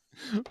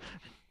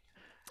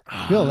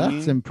 Bill,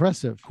 that's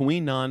impressive.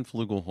 Queen non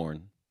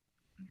flugelhorn.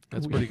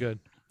 That's pretty good.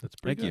 That's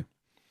Thank pretty you.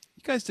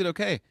 You guys did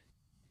okay.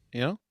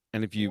 You know?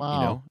 And if you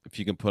Wow. if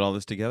you can put all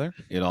this together,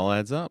 it all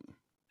adds up.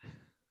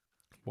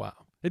 Wow.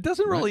 It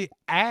doesn't Right. really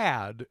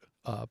add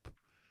up.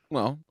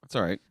 Well, that's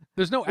all right.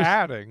 There's no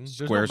adding. There's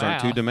Squares no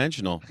aren't math.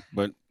 two-dimensional,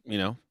 but,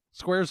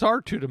 Squares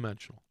are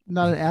two-dimensional.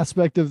 Not an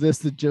aspect of this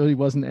that Jody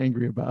wasn't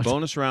angry about.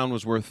 bonus round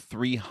was worth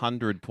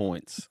 300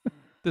 points.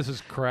 This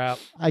is crap.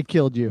 I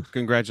killed you.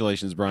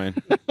 Congratulations, Brian.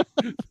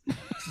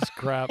 This is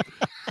crap.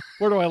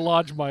 Where do I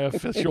lodge my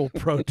official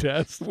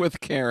protest? With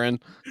Karen,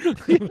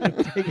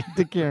 Take it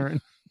to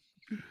Karen.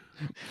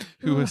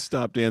 who has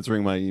stopped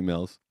answering my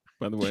emails,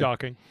 by the way.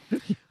 Shocking.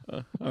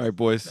 All right,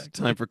 boys,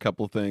 time for a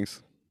couple of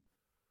things.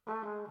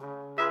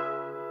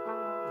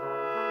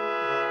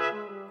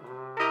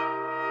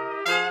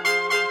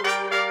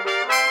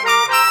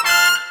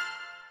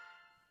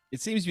 It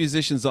seems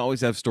musicians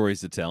always have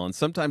stories to tell, and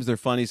sometimes they're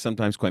funny,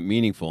 sometimes quite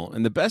meaningful.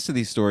 And the best of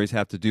these stories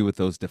have to do with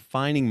those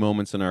defining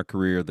moments in our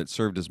career that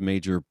served as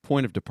major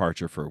point of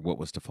departure for what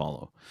was to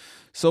follow.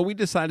 So we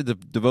decided to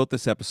devote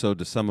this episode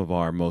to some of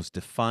our most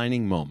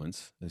defining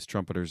moments as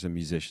trumpeters and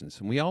musicians.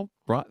 And we all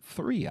brought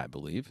 3, I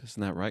believe. Isn't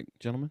that right,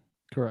 gentlemen?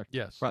 Correct.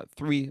 Yes. Brought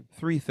three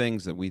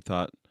things that we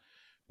thought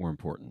were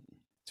important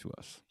to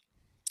us.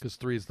 Because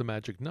 3 is the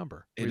magic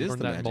number. It We is learned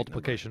the that in magic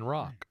multiplication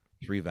rock.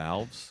 3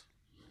 valves.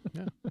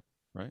 Yeah.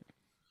 Right?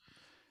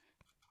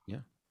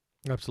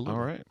 Absolutely. All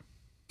right.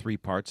 3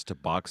 parts to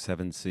Bach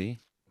 7C.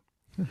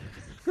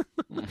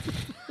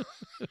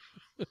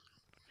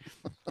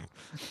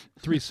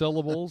 3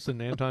 syllables in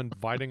Anton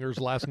Weidinger's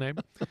last name.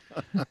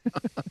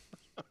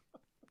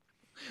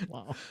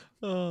 Wow.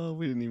 Oh,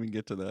 we didn't even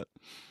get to that.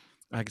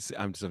 I just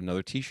have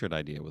another T-shirt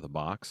idea with a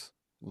box,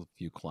 with a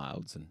few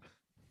clouds, and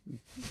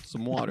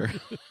some water.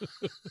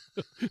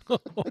 Oh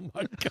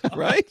my God.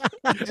 Right?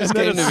 And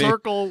then a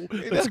circle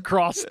that's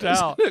crossed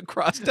out.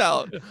 Crossed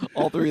out.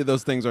 All 3 of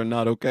those things are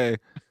not okay.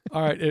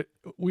 All right.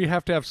 We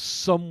have to have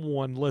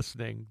someone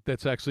listening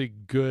that's actually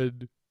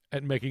good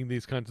at making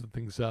these kinds of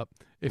things up.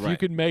 If you Right.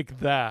 can make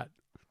that,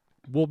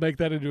 we'll make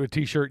that into a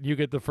T-shirt and you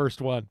get the first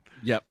one.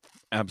 Yep,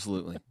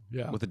 absolutely.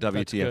 Yeah. With the that's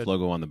WTF good.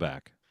 logo on the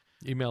back.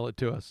 Email it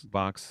to us.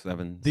 Box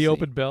 7C.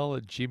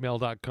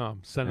 theopenbell@gmail.com.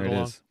 Send There it it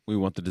along. is. We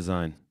want the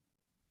design.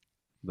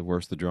 The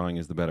worse the drawing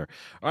is, the better.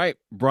 All right,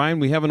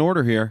 Brian, we have an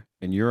order here,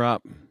 and you're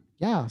up.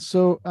 Yeah.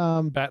 So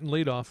Bat and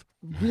lead off.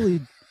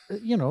 really,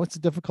 it's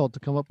difficult to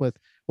come up with.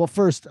 Well,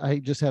 first, I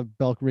just have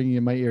Belk ringing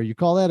in my ear. You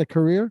call that a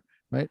career,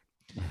 right?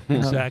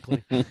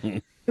 Exactly.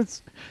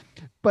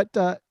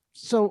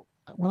 So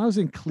when I was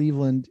in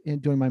Cleveland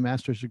doing my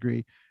master's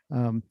degree,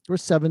 there were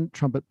 7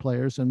 trumpet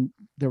players, and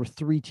there were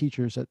 3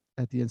 teachers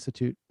at the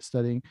institute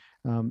studying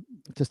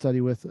to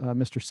study with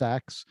Mr.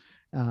 Sachs,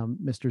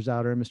 Mr.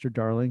 Zauder, and Mr.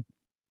 Darling.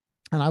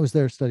 And I was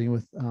there studying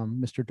with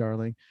Mr.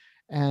 Darling,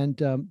 and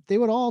they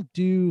would all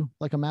do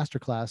like a master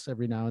class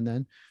every now and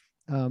then.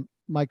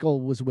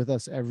 Michael was with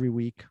us every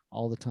week,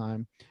 all the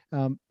time.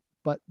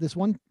 But this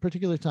one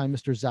particular time,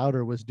 Mr.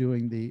 Zauder was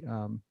doing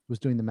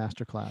the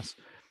master class,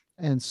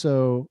 and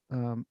so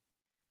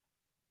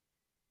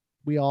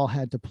we all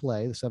had to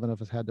play. The 7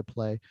 of us had to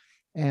play,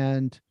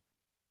 and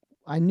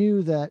I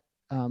knew that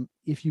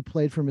if you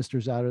played for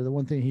Mr. Zauder, the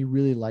one thing he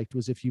really liked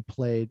was if you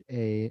played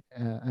an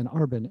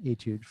Arbin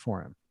etude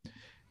for him.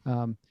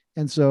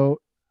 And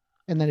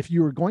then if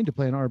you were going to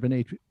play an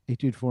Arbin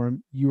etude for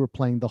him, you were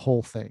playing the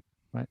whole thing,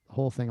 right? The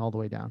whole thing all the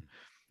way down.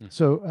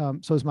 So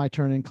it was my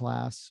turn in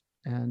class,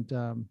 and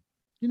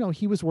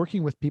he was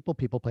working with people.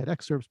 People played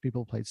excerpts,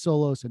 people played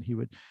solos, and he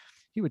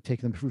would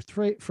take them through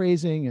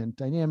phrasing and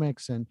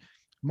dynamics and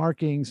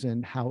markings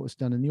and how it was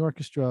done in the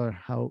orchestra,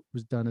 how it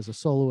was done as a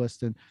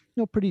soloist, and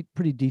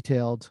pretty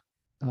detailed,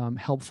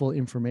 helpful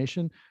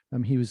information.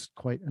 He was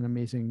quite an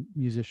amazing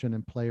musician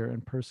and player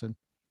in person.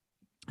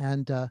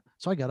 And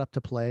so I got up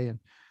to play,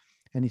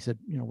 and he said,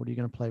 what are you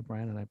going to play,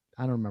 Brian? And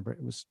I don't remember.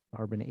 It was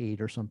Arbin 8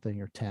 or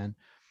something, or 10.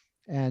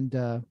 And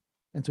so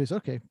he said,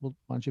 okay, well,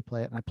 why don't you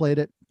play it? And I play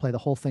the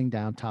whole thing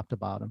down, top to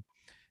bottom.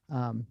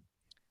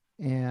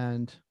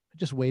 And I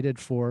just waited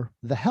for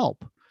the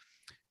help.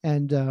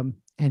 And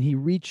he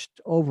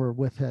reached over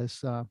with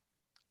his to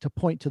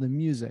point to the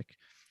music.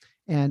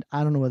 And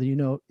I don't know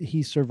whether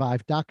he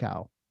survived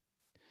Dachau.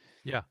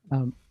 Yeah.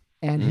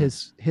 And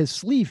his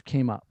sleeve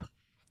came up,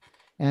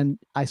 and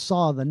I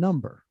saw the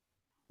number,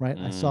 right?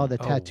 I saw the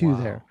tattoo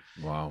there.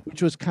 Wow.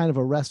 Which was kind of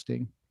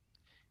arresting.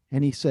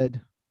 And he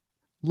said,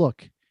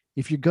 look,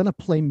 if you're going to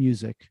play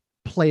music,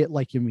 play it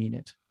like you mean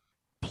it.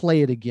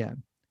 Play it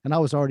again. And I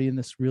was already in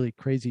this really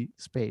crazy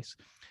space.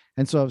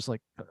 And so I was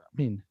like,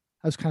 I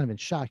was kind of in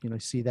shock,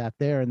 see that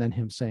there, and then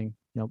him saying,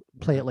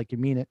 play it like you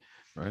mean it.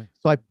 Right.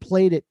 So I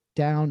played it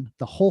down,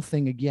 the whole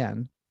thing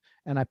again,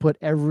 and I put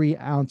every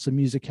ounce of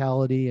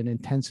musicality and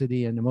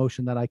intensity and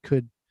emotion that I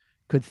could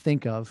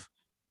think of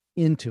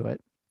into it,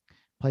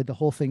 played the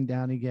whole thing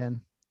down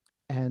again.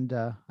 And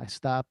I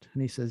stopped,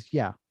 and he says,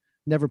 yeah,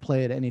 never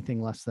play at anything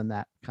less than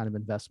that kind of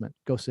investment.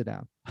 Go sit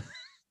down.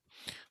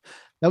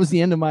 That was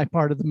the end of my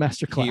part of the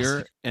master class.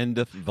 Here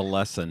endeth the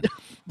lesson.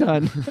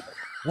 Done.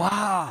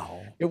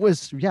 Wow. It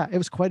was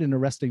quite an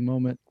arresting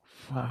moment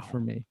for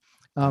me.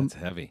 That's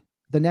heavy.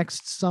 The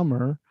next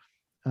summer,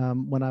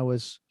 when I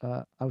was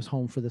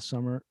home for the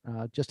summer,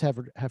 just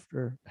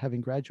after having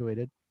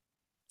graduated,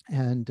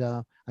 And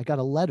I got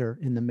a letter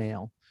in the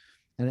mail,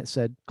 and it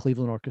said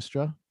Cleveland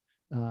Orchestra.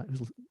 It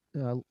was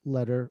a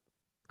letter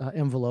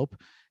envelope,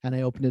 and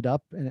I opened it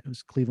up, and it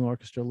was Cleveland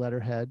Orchestra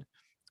letterhead,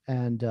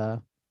 and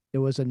it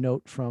was a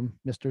note from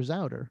Mr.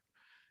 Zouder,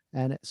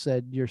 and it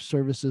said, your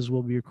services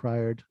will be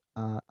required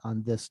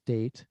on this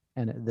date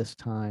and at this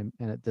time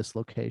and at this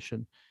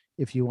location.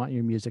 If you want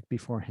your music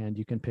beforehand,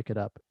 you can pick it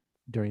up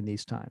during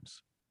these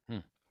times.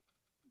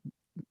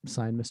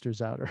 Signed, Mr.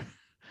 Zouder.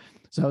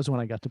 So that was when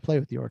I got to play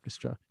with the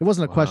orchestra. It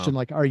wasn't a question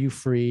like, are you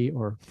free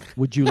or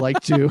would you like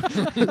to?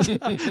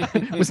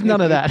 It was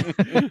none of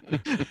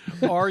that.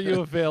 Are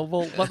you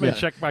available? Let me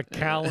check my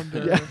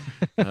calendar.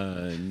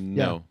 No.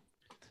 Yeah.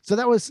 So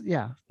that was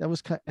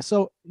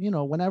so,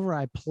 whenever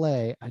I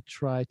play, I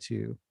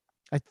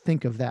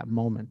think of that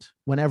moment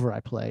whenever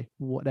I play,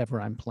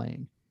 whatever I'm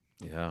playing.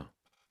 Yeah,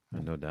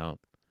 no doubt.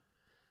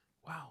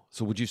 Wow.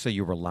 So would you say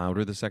you were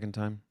louder the second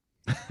time?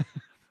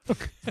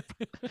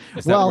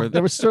 Well,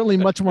 there was certainly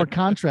much more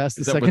contrast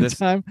the second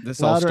time.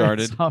 This all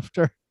started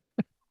softer.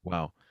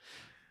 Wow.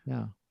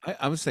 Yeah.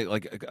 I would say,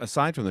 like,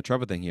 aside from the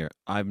trumpet thing here,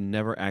 I've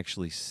never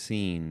actually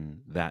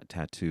seen that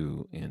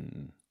tattoo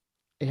in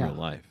real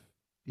life.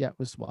 Yeah, it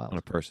was wild. On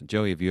a person.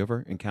 Joey, have you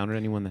ever encountered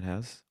anyone that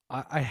has?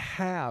 I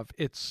have.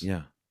 It's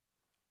yeah.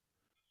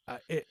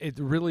 It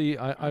really.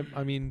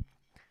 I mean,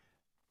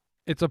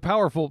 it's a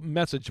powerful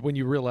message when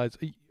you realize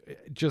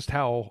just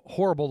how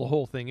horrible the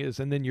whole thing is,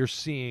 and then you're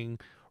seeing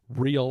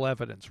real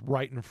evidence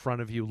right in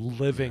front of you,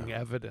 living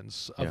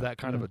evidence of that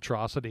kind of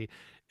atrocity.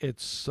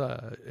 It's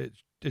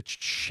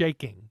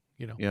shaking,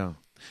 Yeah,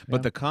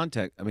 but the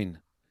context. I mean,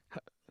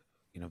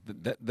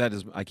 that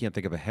is. I can't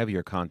think of a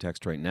heavier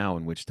context right now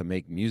in which to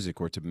make music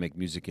or to make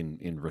music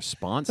in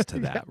response to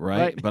that,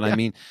 right? But I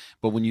mean,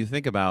 but when you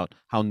think about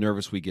how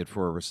nervous we get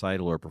for a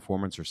recital or a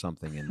performance or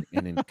something, and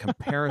in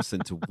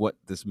comparison to what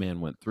this man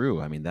went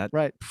through, I mean that.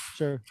 Right.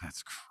 Sure.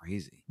 That's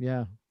crazy.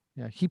 Yeah.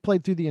 Yeah. He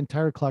played through the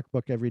entire clock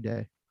book every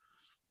day.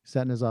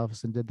 Sat in his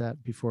office and did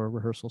that before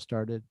rehearsal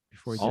started.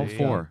 Before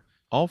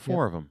all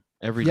four of them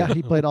every day. Yeah,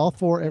 he played all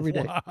four every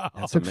day. Wow.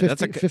 That's took 15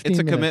 it's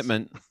a minutes.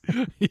 commitment.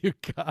 You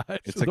guys,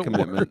 It's a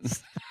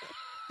commitment.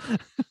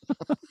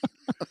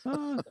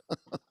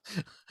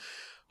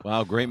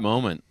 Wow, great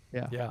moment.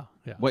 Yeah.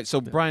 Wait,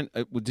 so Bryan,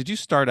 did you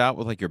start out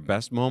with like your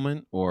best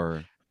moment,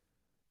 or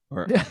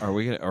are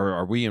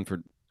we in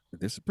for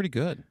this? Is pretty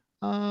good.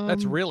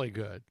 That's really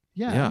good.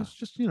 Yeah. It was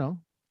just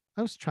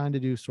I was trying to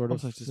do sort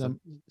of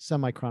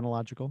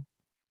semi-chronological.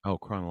 Oh,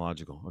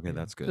 chronological. Okay,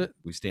 that's good.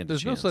 We stand.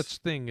 There's no such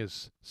thing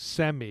as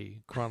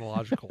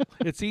semi-chronological.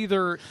 It's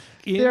either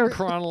in There-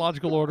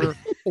 chronological order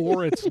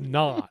or it's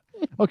not.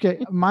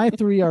 Okay, my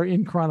three are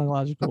in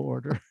chronological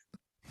order.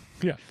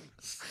 Yeah.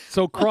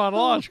 So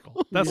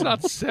chronological. That's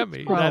not semi.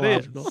 That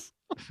Chronological. is.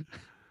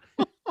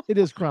 It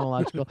is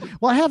chronological.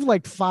 Well, I have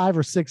like 5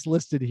 or 6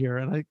 listed here,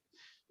 and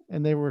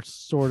they were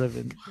sort of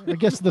in. I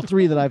guess the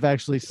 3 that I've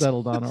actually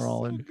settled on are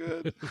all in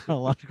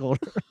chronological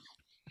order.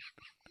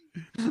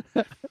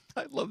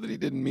 I love that he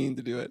didn't mean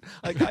to do it.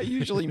 Like, I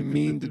usually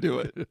mean to do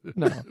it.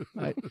 No,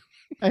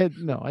 I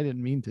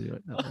didn't mean to do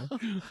it.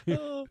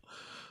 No.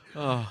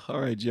 Oh,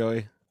 all right,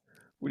 Joey.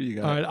 What do you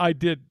got? All right, I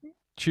did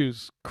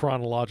choose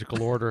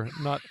chronological order,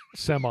 not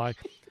semi.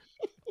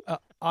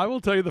 I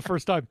will tell you the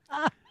first time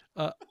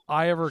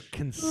I ever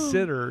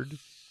considered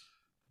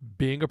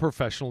being a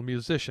professional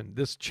musician.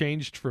 This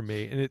changed for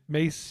me, and it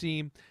may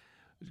seem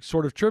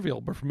sort of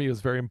trivial, but for me it was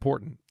very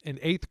important. In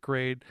 8th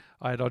grade,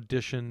 I had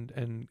auditioned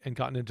and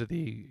gotten into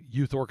the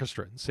youth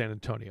orchestra in San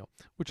Antonio,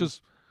 which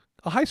is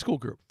a high school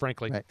group,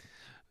 frankly. Right.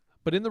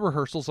 But in the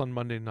rehearsals on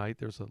Monday night,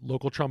 there's a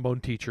local trombone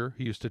teacher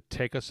who used to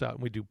take us out,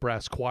 and we do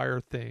brass choir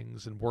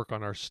things and work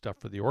on our stuff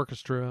for the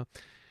orchestra.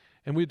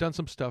 And we'd done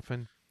some stuff,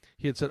 and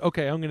he had said,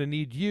 okay, I'm going to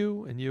need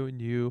you and you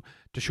and you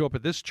to show up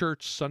at this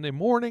church Sunday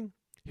morning.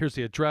 Here's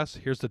the address.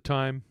 Here's the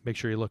time. Make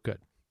sure you look good.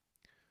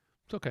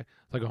 It's okay.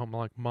 So I go home. I'm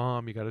like,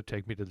 Mom, you got to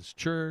take me to this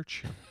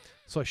church.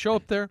 So I show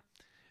up there,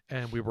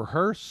 and we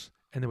rehearse,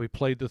 and then we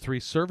played the 3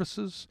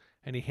 services,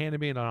 and he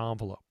handed me an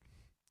envelope.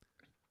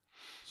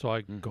 So I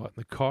go out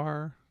in the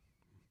car.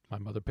 My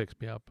mother picks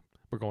me up.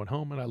 We're going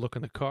home, and I look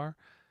in the car.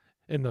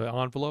 In the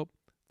envelope,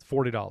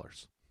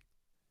 $40.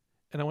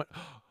 And I went,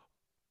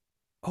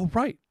 oh,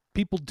 right.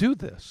 People do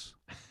this.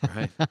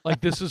 Right.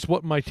 Like, this is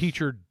what my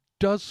teacher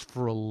does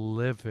for a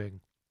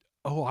living.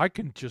 Oh, I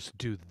can just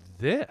do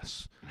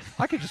this.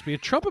 I could just be a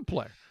trumpet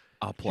player.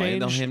 I'll play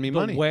and they'll hand me the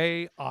money.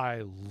 way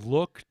I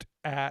looked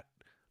at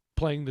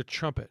playing the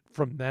trumpet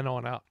from then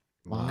on out.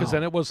 Wow. Because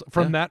then it was,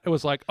 from that, it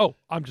was like, oh,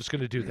 I'm just going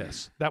to do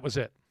this. That was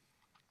it.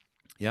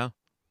 Yeah.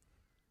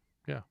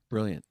 Yeah.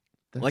 Brilliant.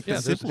 That's Like the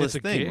It's simplest a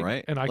thing, gig,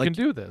 right? And I Like, can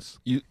do this.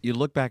 You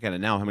look back at it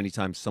now, how many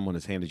times someone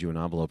has handed you an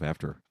envelope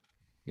after,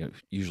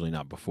 usually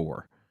not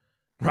before,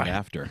 Right.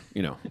 after,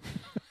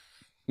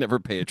 Never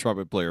pay a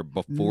trumpet player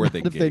before they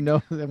if gig. they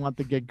know they want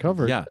the gig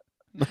covered. Yeah.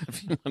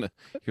 If you want to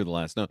hear the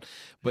last note.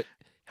 But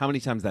how many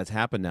times that's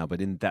happened now, but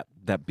in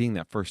that being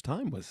that first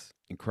time was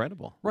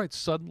incredible. Right.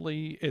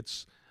 Suddenly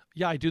it's,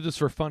 I do this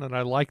for fun and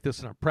I like this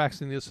and I'm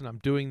practicing this and I'm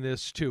doing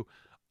this too.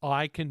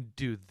 I can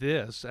do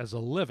this as a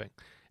living.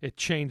 It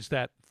changed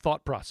that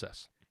thought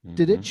process.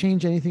 Did it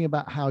change anything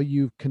about how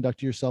you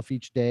conduct yourself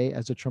each day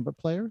as a trumpet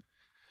player?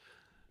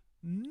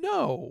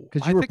 No,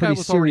 Because I you were think I pretty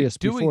was already serious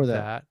doing before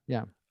that.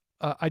 Yeah.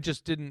 I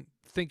just didn't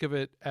think of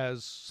it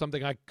as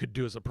something I could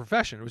do as a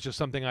profession. It was just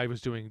something I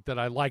was doing that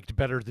I liked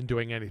better than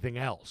doing anything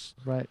else.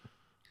 Right.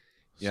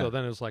 So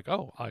then it was like,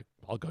 oh,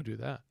 I'll go do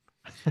that.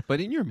 But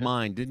in your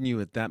mind, didn't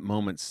you at that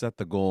moment set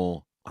the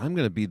goal, I'm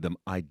going to be the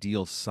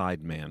ideal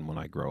side man when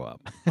I grow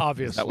up? Is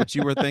Obviously, that what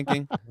you were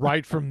thinking?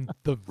 right from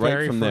the Right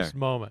very from first there.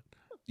 moment.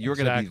 You were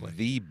Exactly. going to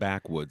be the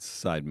backwoods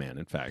side man,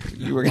 in fact.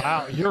 You were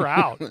Wow, you're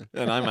out.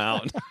 and I'm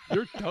out.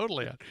 You're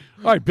totally out.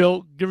 All right,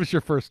 Bill, give us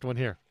your first one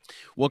here.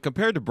 Well,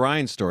 compared to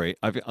Brian's story,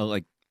 now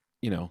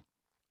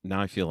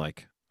I feel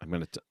like I'm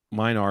going to,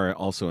 mine are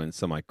also in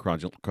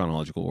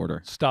semi-chronological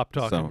order. Stop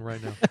talking So-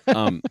 right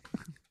now.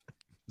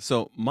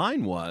 So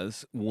mine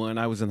was when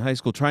I was in high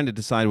school trying to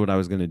decide what I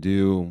was going to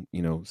do,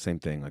 same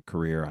thing, like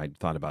career. I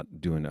thought about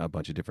doing a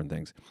bunch of different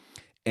things.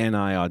 And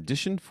I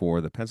auditioned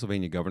for the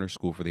Pennsylvania Governor's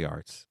School for the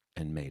Arts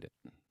and made it.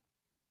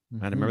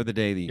 Mm-hmm. I remember the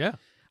day Yeah.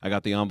 I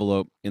got the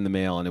envelope in the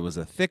mail, and it was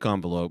a thick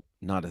envelope,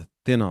 not a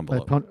thin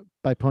envelope.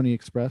 By Pony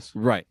Express.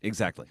 Right,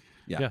 exactly.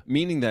 Yeah. Yeah.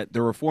 Meaning that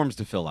there were forms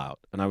to fill out.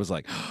 And I was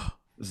like,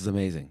 this is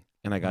amazing.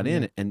 And I got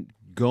in, and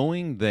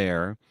going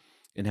there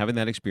and having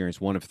that experience,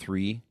 one of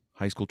 3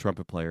 high school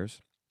trumpet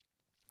players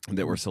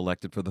that were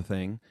selected for the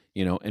thing,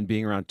 and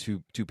being around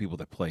two people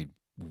that played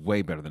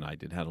way better than I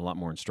did, had a lot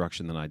more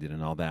instruction than I did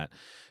and all that,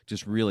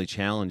 just really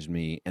challenged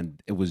me.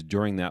 And it was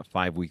during that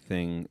 5-week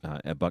thing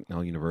at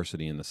Bucknell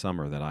University in the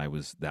summer that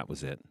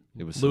was it.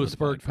 It was Lewisburg,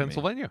 solidified for me.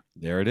 Pennsylvania.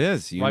 There it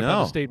is. Right by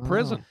the state Wow.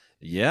 prison.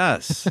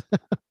 Yes,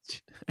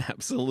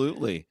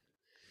 absolutely.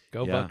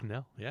 Go Yeah.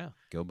 Bucknell. Yeah.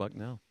 Go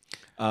Bucknell.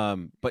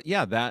 But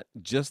yeah, that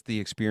just the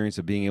experience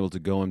of being able to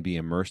go and be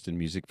immersed in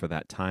music for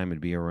that time and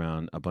be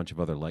around a bunch of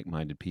other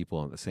like-minded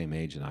people at the same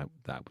age, and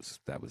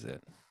that was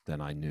it. Then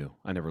I knew.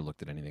 I never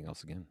looked at anything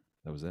else again.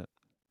 That was it.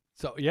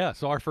 So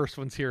our first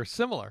ones here are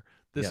similar.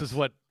 This Yes. is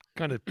what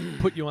kind of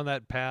put you on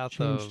that path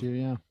Changed of you,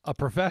 yeah. a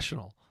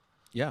professional.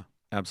 Yeah,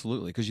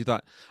 absolutely. Because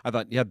I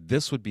thought, yeah,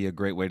 this would be a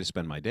great way to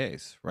spend my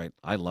days, right?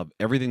 I love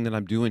everything that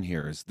I'm doing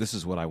here. This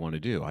is what I want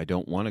to do. I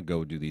don't want to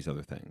go do these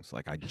other things.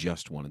 Like I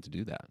just wanted to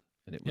do that,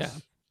 and it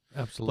was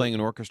Absolutely. playing an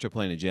orchestra,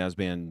 playing a jazz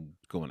band,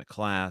 going to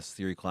class,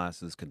 theory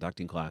classes,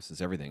 conducting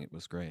classes, everything. It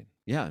was great.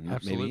 Yeah, and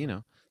Absolutely.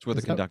 maybe it's where the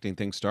Is that- conducting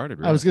thing started.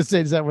 Really. I was going to say,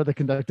 is that where the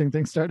conducting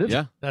thing started?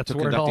 Yeah, That's took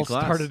where it all conducting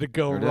class. started to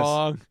go There it is.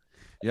 wrong.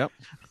 Yep.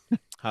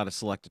 How to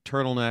select a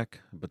turtleneck,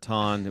 a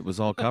baton. It was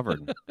all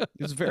covered. It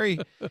was a very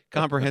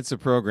comprehensive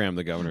program,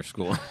 the governor's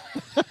school.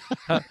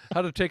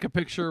 How to take a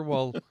picture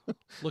while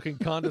looking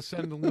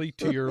condescendingly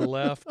to your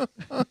left.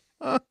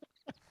 That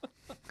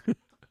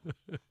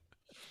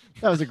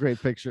was a great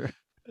picture.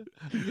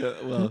 Yeah,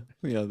 well,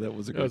 yeah, that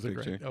was a great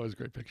picture. That was a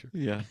great picture.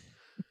 Yeah.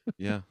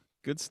 Yeah.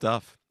 Good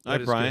stuff. All That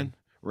right, is Brian.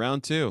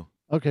 Round 2.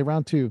 Okay,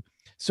 round 2.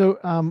 So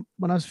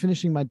when I was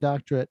finishing my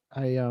doctorate,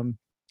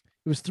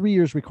 it was 3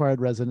 years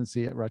required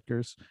residency at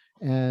Rutgers,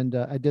 and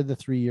I did the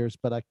 3 years,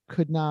 but I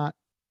could not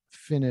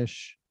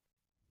finish.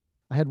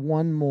 I had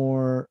one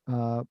more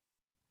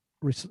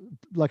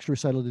lecture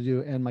recital to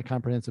do and my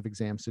comprehensive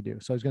exams to do.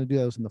 So I was going to do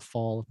those in the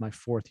fall of my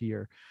 4th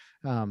year.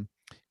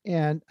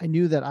 And I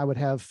knew that I would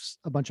have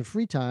a bunch of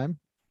free time.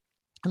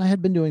 And I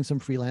had been doing some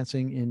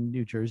freelancing in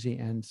New Jersey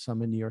and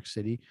some in New York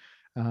City.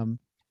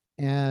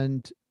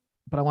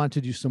 But I wanted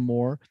to do some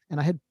more. And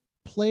I had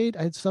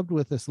subbed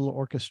with this little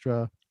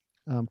orchestra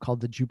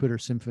called the Jupiter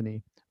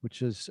Symphony,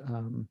 which is,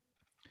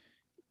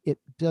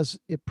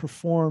 it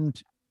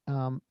performed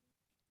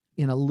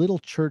in a little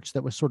church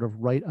that was sort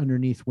of right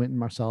underneath Wynton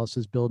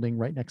Marsalis's building,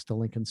 right next to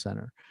Lincoln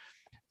Center.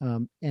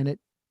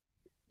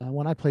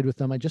 When I played with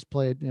them, I just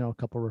played, a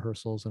couple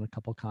rehearsals and a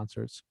couple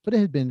concerts, but it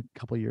had been a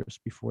couple years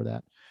before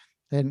that.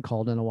 They hadn't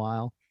called in a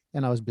while,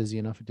 and I was busy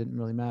enough. It didn't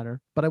really matter,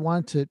 but I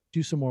wanted to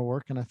do some more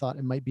work, and I thought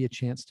it might be a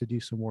chance to do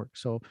some work.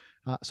 So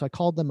I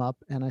called them up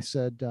and I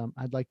said,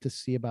 I'd like to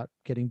see about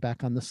getting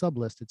back on the sub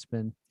list. It's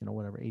been,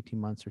 18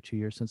 months or 2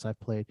 years since I've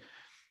played.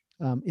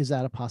 Is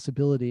that a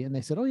possibility? And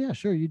they said, oh yeah,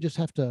 sure. You just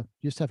have to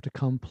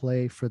come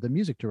play for the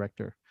music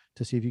director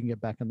to see if you can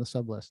get back on the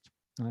sub list.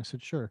 And I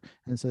said, sure.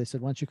 And so they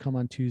said, why don't you come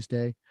on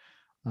Tuesday?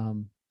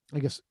 I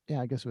guess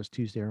it was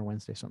Tuesday or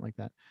Wednesday, something like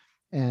that.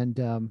 And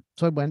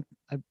so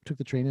I took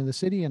the train in the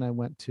city and I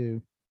went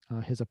to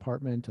his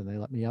apartment, and they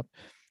let me up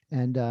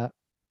and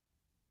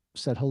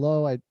said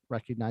hello. I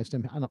recognized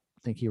him. I don't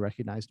think he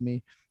recognized me.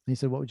 And he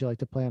said, what would you like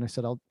to play? And I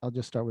said, I'll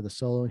just start with a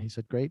solo. And he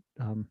said, great.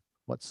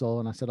 What solo?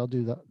 And I said, I'll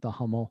do the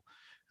Hummel.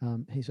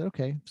 He said,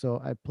 okay.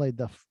 So I played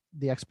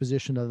the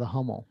exposition of the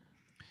Hummel,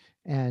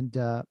 and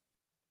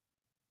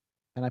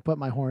I put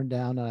my horn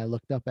down and I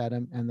looked up at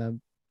him, and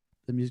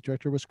the music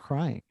director was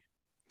crying.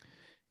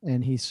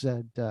 And he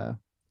said,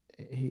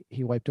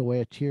 he wiped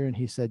away a tear and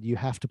he said, you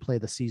have to play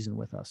the season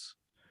with us.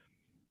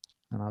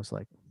 And I was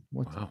like,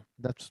 what? Wow.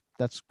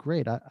 That's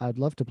great. I'd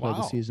love to play the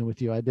Wow. season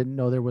with you. I didn't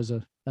know there was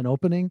an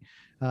opening.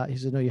 He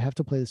said, no, you have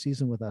to play the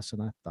season with us.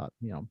 And I thought,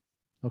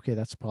 okay,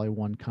 that's probably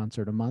one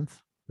concert a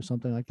month or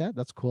something like that.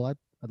 That's cool. I'd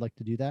like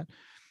to do that.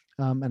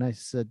 And I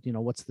said,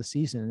 what's the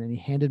season? And he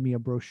handed me a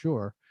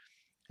brochure,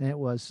 and it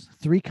was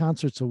 3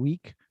 concerts a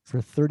week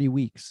for 30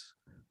 weeks.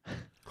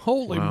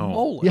 Holy Wow.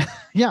 moly. Yeah.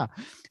 Yeah.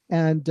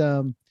 And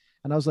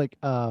I was like,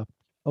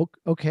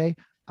 okay,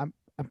 I'm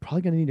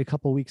probably going to need a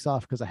couple of weeks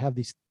off because I have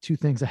these 2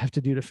 things I have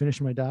to do to finish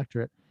my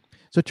doctorate.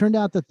 So it turned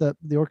out that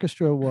the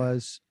orchestra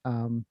was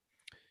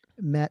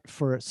met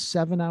for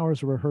 7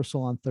 hours of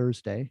rehearsal on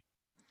Thursday,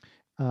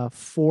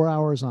 4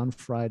 hours on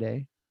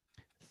Friday,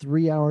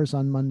 3 hours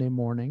on Monday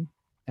morning,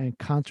 and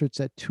concerts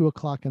at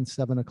 2:00 and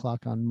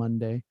 7:00 on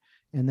Monday,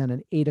 and then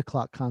an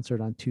 8:00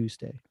 concert on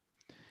Tuesday.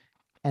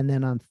 And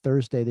then on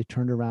Thursday, they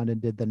turned around and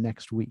did the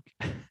next week.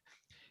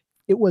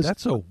 It was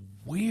That's a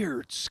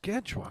weird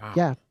schedule. Wow.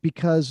 yeah,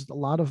 because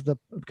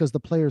because the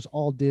players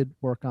all did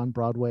work on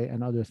Broadway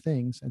and other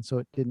things, and so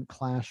it didn't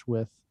clash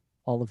with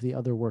all of the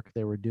other work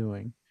they were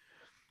doing.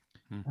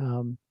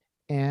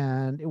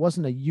 And it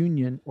wasn't a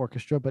union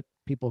orchestra, but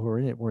people who were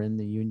in it were in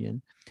the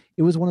union.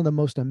 It was one of the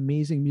most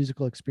amazing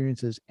musical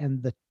experiences,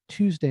 and the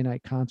Tuesday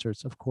night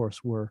concerts, of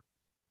course, were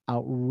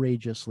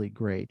outrageously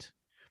great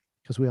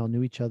because we all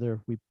knew each other.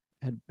 We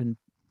had been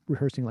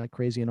rehearsing like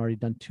crazy and already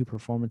done 2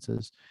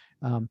 performances.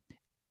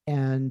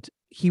 And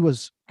he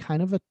was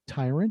kind of a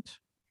tyrant.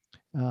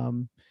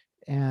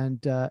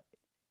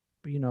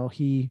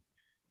 He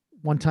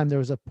one time there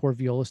was a poor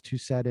violist who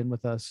sat in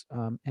with us,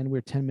 and we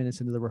were 10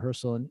 minutes into the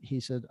rehearsal, and he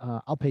said,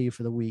 I'll pay you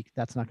for the week.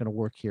 That's not going to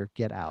work here.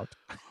 Get out.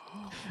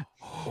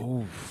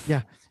 Oh.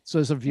 Yeah. So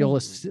there's a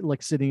violist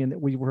like sitting in,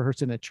 we were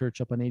rehearsing at church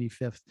up on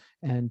 85th,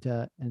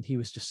 and he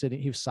was just sitting,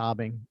 he was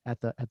sobbing at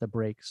the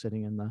break,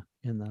 sitting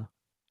in the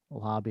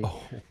lobby.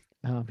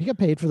 He got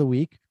paid for the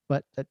week,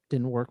 but that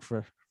didn't work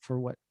for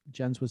what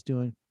Jens was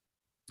doing.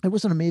 It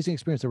was an amazing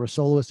experience. There were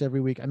soloists every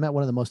week. I met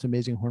one of the most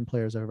amazing horn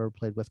players I've ever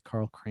played with,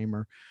 Carl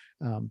Kramer.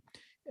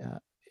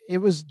 It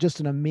was just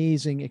an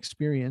amazing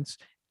experience,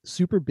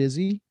 super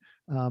busy,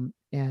 and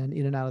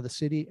in and out of the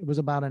city. It was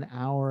about an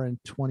hour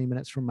and 20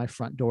 minutes from my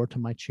front door to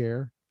my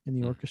chair in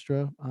the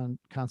orchestra on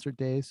concert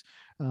days,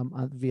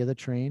 via the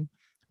train.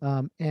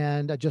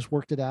 And I just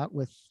worked it out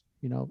with,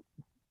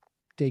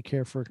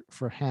 daycare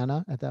for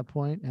Hannah at that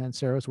point, and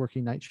Sarah was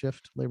working night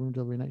shift, labor and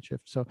delivery night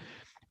shift. So,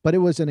 but it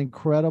was an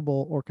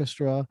incredible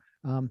orchestra.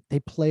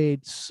 They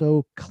played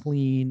so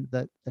clean,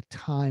 that the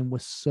time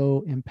was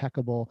so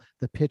impeccable.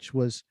 The pitch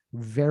was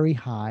very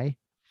high.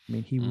 I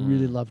mean, he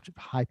really loved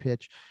high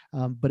pitch,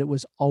 but it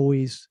was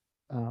always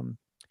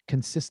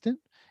consistent,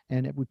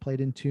 and we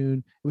played in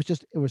tune.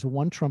 It was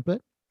 1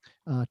 trumpet,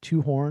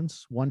 2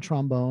 horns, 1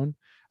 trombone,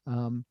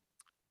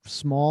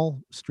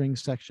 small string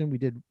section. We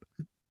did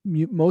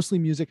mostly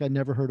music I'd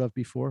never heard of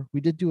before.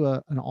 We did do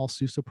an all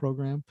Sousa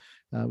program.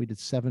 We did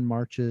 7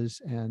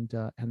 marches and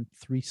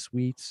 3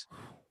 suites.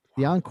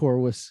 The encore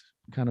was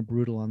kind of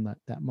brutal on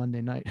that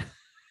Monday night,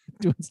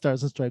 doing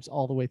Stars and Stripes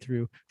all the way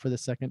through for the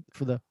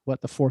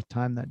 4th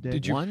time that day.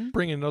 Did you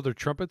bring in other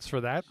trumpets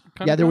for that?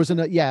 There was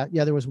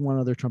there was 1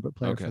 other trumpet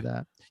player for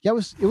that. Yeah, it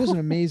was an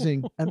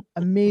amazing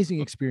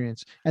amazing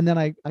experience. And then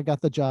I got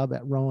the job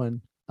at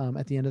Rowan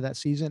at the end of that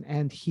season,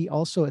 and he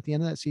also at the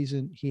end of that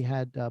season he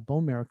had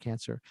bone marrow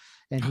cancer,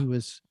 and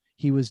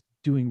he was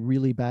doing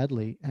really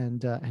badly,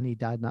 and he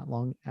died not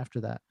long after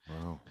that.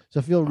 Wow. So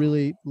I feel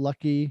really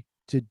lucky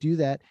to do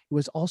that. It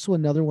was also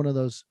another one of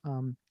those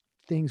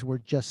things where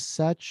just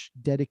such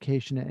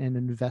dedication and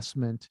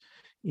investment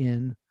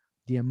in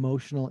the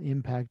emotional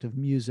impact of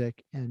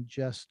music and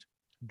just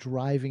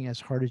driving as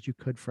hard as you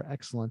could for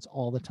excellence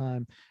all the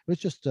time.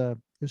 It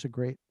was a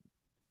great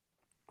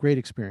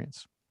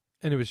experience.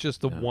 And it was just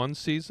the one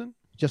season?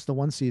 Just the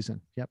 1 season.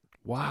 Yep.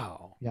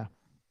 Wow. Yeah.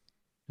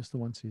 Just the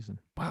 1 season.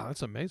 Wow,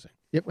 that's amazing.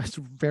 It was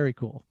very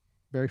cool.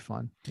 Very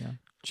fun. Yeah.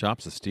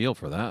 Chops of steel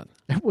for that.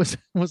 It was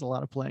a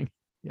lot of playing.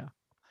 Yeah.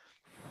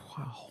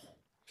 Wow.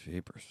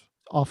 Jeepers.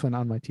 Often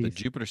on my The teeth.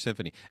 Jupiter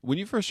Symphony. When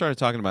you first started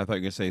talking about it, I thought you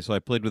were going to say, so I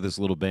played with this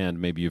little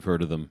band. Maybe you've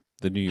heard of them,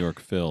 the New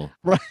York Phil.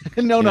 Right.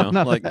 No, You know,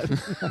 not like-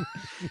 that.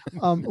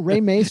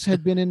 Ray Mace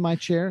had been in the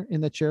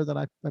chair that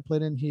I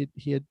played in.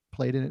 He had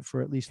played in it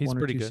for at least He's 1 or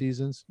pretty 2 good.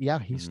 seasons. Yeah,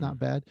 he's not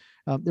bad.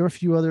 There were a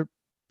few other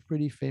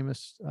pretty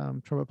famous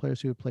trumpet players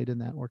who had played in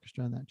that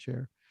orchestra in that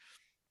chair.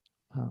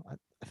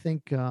 I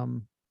think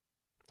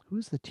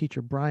who's the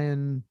teacher?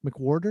 Bryan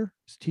McWhorter,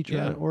 his teacher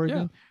out of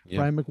Oregon. Yeah.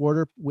 Bryan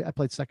McWhorter. I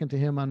played second to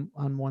him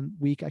on 1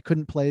 week. I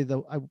couldn't play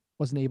I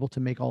wasn't able to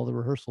make all the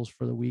rehearsals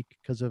for the week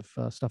because of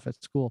stuff at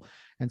school,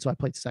 and so I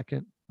played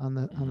second on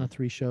the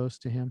 3 shows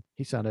to him.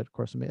 He sounded, of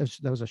course, amazing.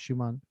 That was a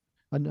Schumann,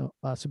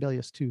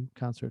 Sibelius 2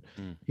 concert.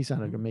 He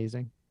sounded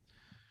amazing.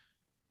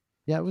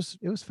 Yeah, it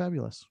was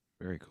fabulous.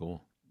 Very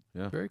cool.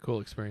 Yeah. Very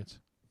cool experience.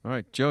 All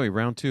right, Joey,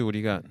 round 2. What do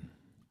you got?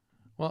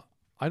 Well,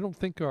 I don't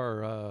think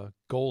our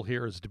goal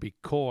here is to be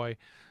coy.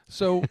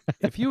 So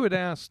if you had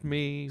asked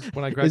me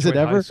when I Is it graduated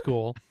high ever?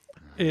 school,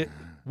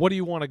 what do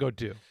you want to go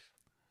do?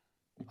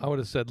 I would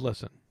have said,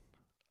 listen,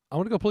 I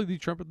want to go play the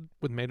trumpet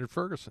with Maynard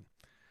Ferguson.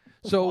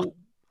 So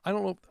I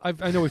don't know.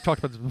 I know we've talked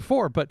about this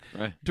before, but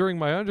Right. during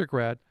my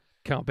undergrad,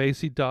 Count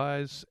Basie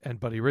dies, and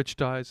Buddy Rich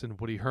dies, and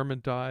Woody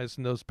Herman dies,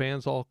 and those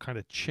bands all kind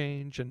of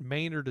change. And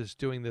Maynard is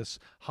doing this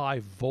high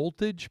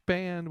voltage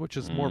band, which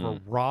is more of a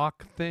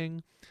rock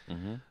thing.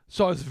 Mm-hmm.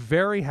 So I was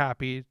very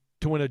happy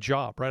to win a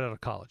job right out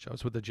of college. I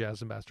was with the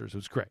Jazz Ambassadors. It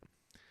was great.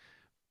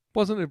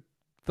 Wasn't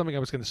something I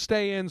was going to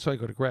stay in, so I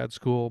go to grad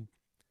school.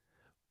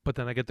 But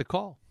then I get the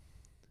call.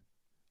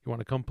 You want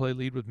to come play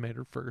lead with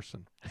Maynard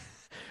Ferguson?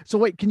 So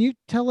wait, can you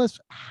tell us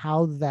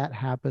how that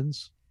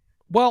happens?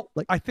 Well,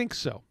 I think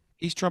so.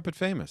 He's trumpet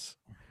famous.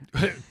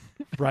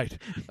 Right.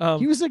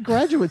 He was a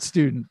graduate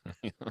student.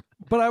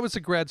 But I was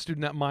a grad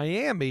student at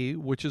Miami,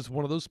 which is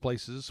one of those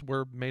places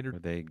where Maynard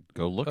Where they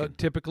go looking.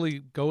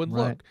 typically go and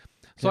Right. look.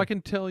 So Okay. I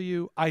can tell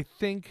you, I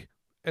think,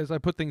 as I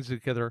put things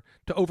together,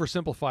 to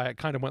oversimplify it,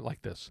 kind of went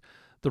like this.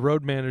 The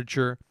road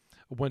manager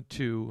went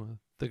to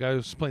the guy who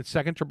was playing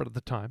second trumpet at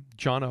the time,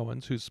 John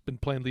Owens, who's been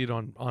playing lead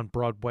on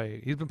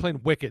Broadway. He's been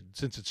playing Wicked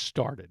since it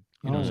started.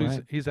 So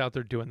right. he's out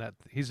there doing that.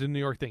 He's a New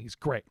York thing. He's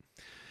great.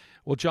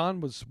 Well, John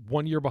was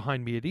 1 year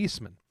behind me at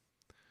Eastman.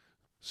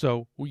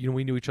 So,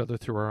 we knew each other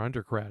through our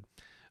undergrad.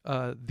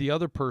 The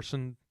other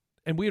person,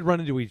 and we had run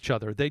into each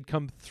other. They'd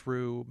come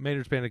through,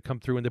 Maynard's band had come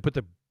through, and they put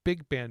the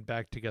big band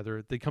back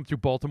together. They'd come through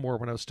Baltimore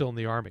when I was still in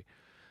the Army.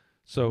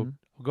 So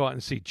we'll go out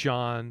and see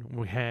John.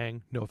 We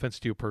hang. No offense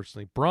to you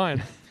personally,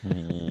 Bryan.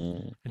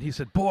 And he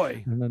said,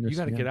 boy, you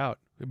got to get out.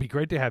 It'd be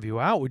great to have you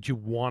out. Would you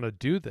want to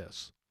do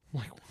this?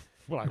 I'm like,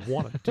 would I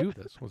want to do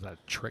this? Was that a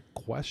trick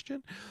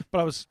question? But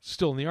I was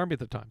still in the Army at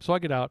the time. So I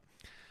get out.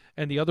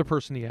 And the other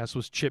person he asked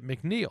was Chip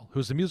McNeil, who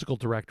was the musical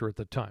director at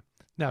the time.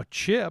 Now,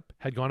 Chip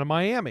had gone to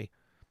Miami.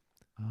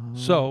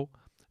 So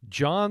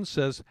John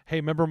says, hey,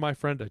 remember my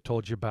friend I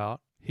told you about?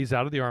 He's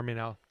out of the Army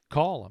now.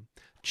 Call him.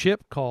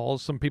 Chip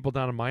calls some people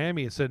down in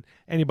Miami and said,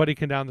 anybody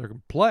can down there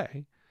and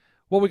play?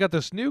 Well, we got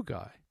this new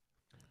guy.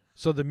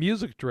 So the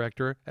music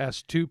director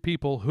asked two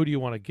people, who do you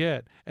want to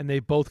get? And they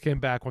both came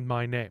back with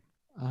my name.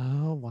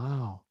 Oh,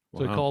 wow. So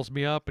he calls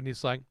me up and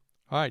he's like,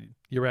 all right,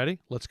 you ready?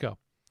 Let's go.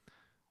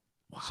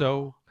 Wow.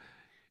 So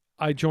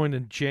I joined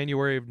in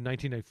January of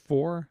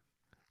 1984,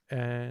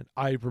 and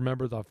I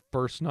remember the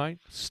first night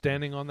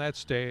standing on that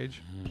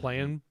stage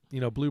playing,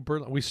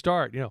 Bluebird. We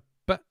start,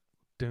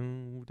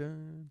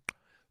 ba-doo-dun,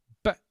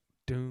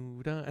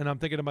 ba-doo-dun, and I'm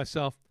thinking to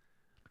myself,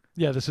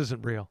 yeah, this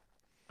isn't real.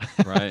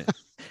 Right.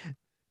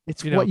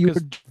 It's what you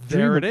were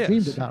dreamed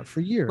is. about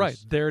for years. Right,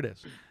 there it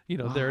is.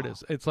 There it Wow.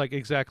 is. It's like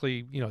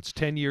exactly, it's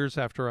 10 years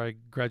after I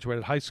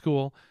graduated high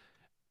school,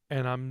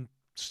 and I'm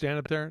standing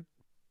up there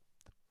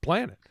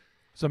playing it.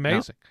 It's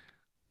amazing. Now,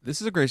 this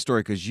is a great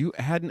story because you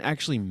hadn't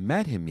actually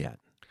met him yet.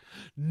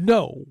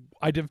 No,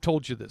 I'd have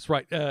told you this,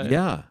 right?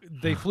 Yeah.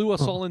 They flew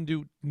us all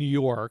into New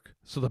York,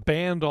 so the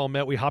band all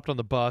met. We hopped on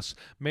the bus.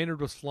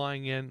 Maynard was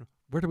flying in.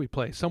 Where did we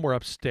play? Somewhere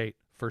upstate,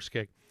 first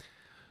gig.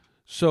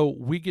 So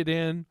we get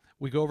in,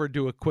 we go over and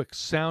do a quick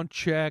sound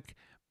check,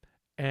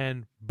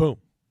 and boom,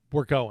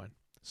 we're going.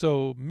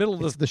 So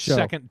middle of the show.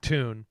 second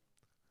tune,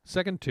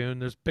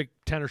 there's big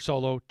tenor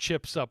solo,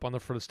 Chip's up on the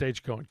front of the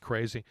stage going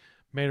crazy.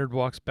 Maynard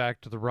walks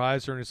back to the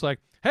riser, and he's like,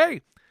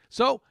 hey,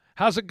 so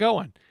how's it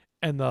going?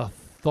 And the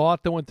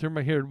thought that went through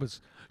my head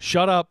was,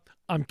 shut up,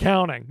 I'm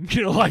counting.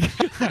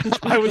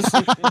 I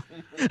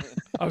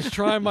was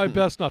trying my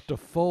best not to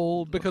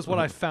fold, because what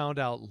I found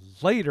out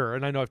later,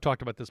 and I know I've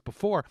talked about this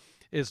before,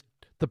 is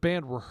the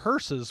band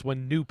rehearses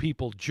when new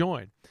people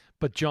join.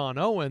 But John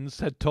Owens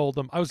had told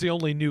them I was the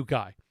only new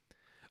guy.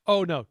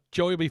 Oh, no,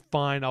 Joey will be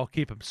fine. I'll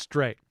keep him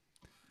straight.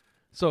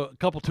 So a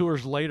couple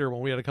tours later,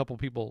 when we had a couple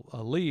people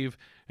leave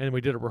and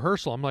we did a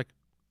rehearsal, I'm like,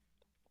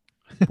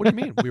 what do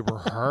you mean? We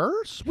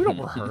rehearse? We don't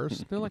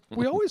rehearse. They're like,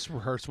 we always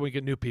rehearse when we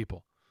get new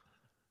people.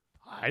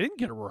 I didn't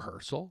get a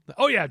rehearsal.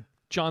 Oh, yeah.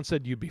 John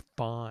said you'd be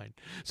fine.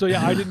 So,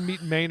 yeah, I didn't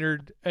meet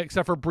Maynard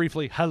except for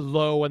briefly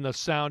hello and the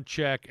sound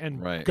check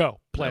and go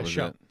play a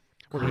show.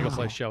 We're going to go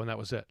play a show, and that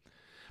was it.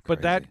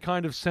 But that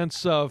kind of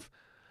sense of,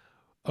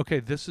 okay,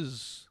 this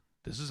is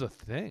a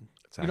thing.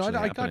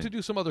 I got to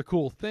do some other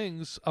cool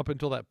things up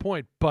until that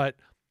point, but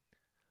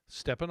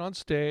stepping on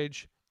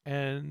stage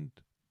and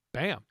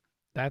bam,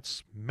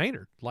 that's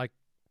Maynard. Like,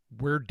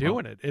 we're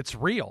doing it. It's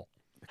real.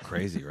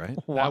 Crazy, right?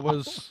 That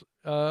was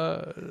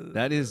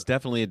that is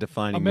definitely a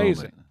defining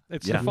amazing. moment.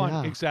 It's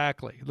Yeah.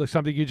 exactly. Like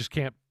something you just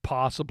can't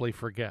possibly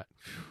forget.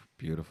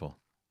 Beautiful.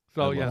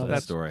 So I yeah, love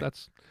that story.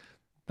 that's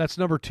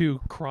number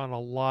 2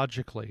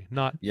 chronologically,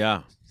 not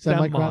Yeah.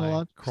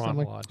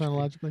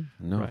 Chronologically.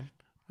 No. right.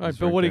 All right, That's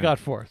Bill, right what do you there. got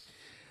for us?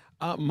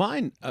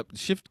 Mine,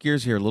 shift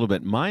gears here a little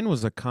bit. Mine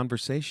was a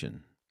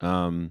conversation.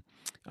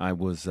 I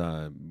was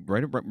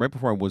right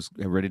before I was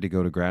ready to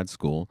go to grad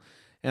school,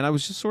 and I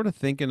was just sort of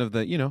thinking of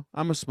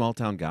I'm a small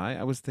town guy.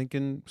 I was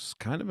thinking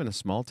kind of in a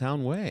small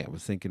town way. I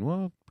was thinking,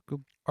 well,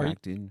 go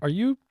back to. Are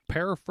you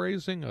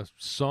paraphrasing a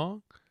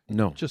song?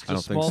 No, Just I a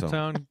don't think small so.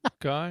 town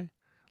guy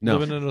No,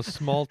 living in a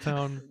small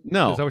town.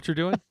 no, Is that what you're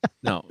doing?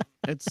 no.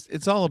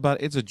 It's all about.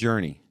 It's a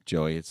journey,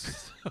 Joey.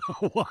 It's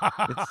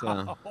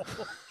Wow.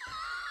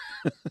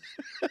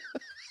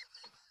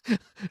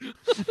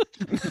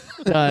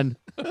 Done.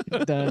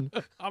 Done.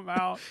 I'm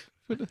out.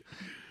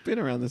 been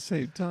around the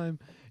same time.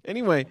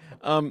 Anyway,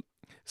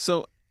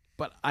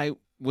 but I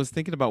was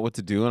thinking about what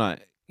to do, and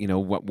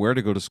where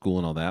to go to school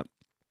and all that.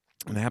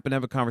 And I happened to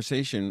have a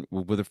conversation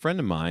with a friend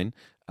of mine,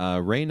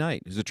 Ray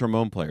Knight, who's a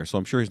trombone player. So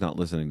I'm sure he's not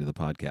listening to the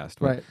podcast.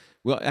 But, Right.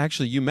 well,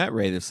 actually, you met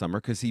Ray this summer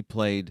because he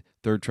played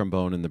third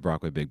trombone in the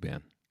Broadway Big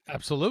Band.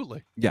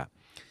 Absolutely. Yeah.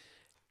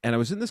 And I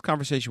was in this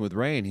conversation with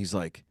Ray, and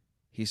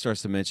he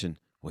starts to mention,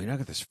 well, I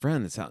got this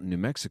friend that's out in New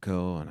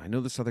Mexico, and I know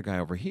this other guy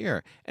over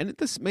here. And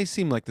this may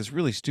seem like this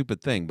really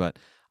stupid thing, but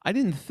I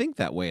didn't think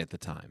that way at the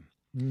time.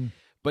 Mm.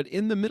 But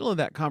in the middle of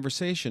that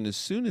conversation, as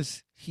soon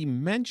as he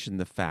mentioned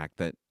the fact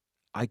that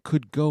I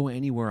could go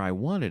anywhere I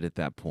wanted at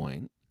that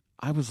point,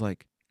 I was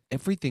like,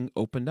 everything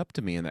opened up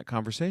to me in that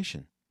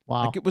conversation.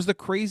 Wow. Like, it was the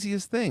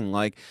craziest thing.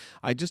 Like,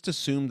 I just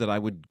assumed that I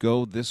would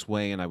go this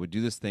way and I would do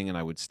this thing and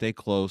I would stay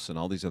close and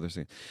all these other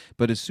things.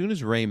 But as soon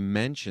as Ray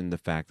mentioned the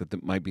fact that there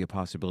might be a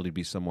possibility to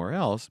be somewhere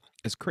else,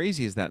 as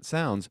crazy as that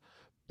sounds,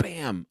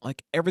 bam,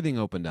 like everything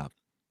opened up.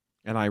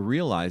 And I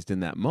realized in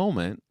that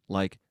moment,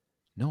 like,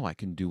 no, I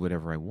can do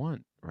whatever I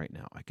want right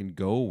now. I can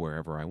go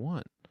wherever I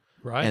want.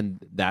 Right. And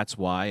that's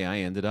why I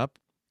ended up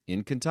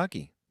in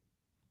Kentucky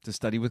to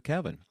study with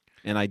Kevin.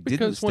 And I didn't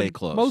Because stay when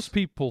close. most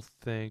people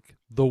think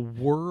the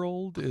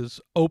world is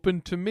open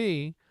to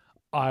me,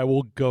 I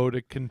will go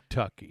to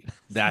Kentucky.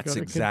 That's Go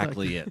to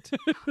exactly it.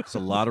 It's a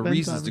lot of Spend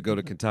reasons time to in go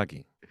to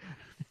Kentucky.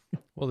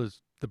 Well,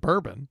 there's the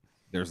bourbon.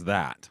 There's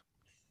that.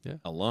 Yeah.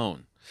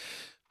 Alone.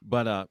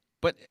 But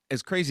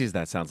as crazy as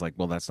that sounds, like,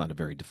 well, that's not a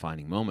very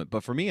defining moment.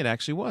 But for me, it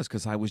actually was,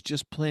 because I was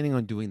just planning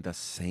on doing the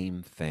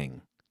same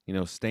thing.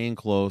 Staying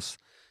close,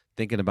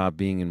 thinking about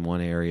being in one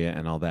area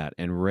and all that.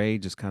 And Ray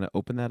just kind of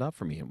opened that up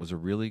for me. It was a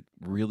really,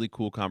 really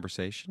cool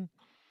conversation.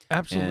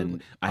 Absolutely.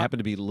 And I happened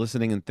to be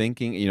listening and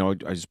thinking, I was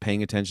just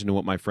paying attention to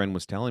what my friend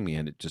was telling me,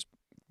 and it just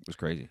was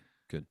crazy.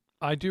 Good.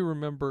 I do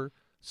remember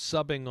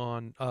subbing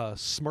on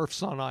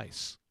Smurfs on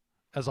Ice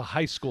as a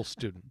high school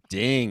student.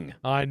 Ding.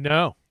 I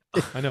know.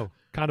 Kind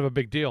of a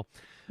big deal.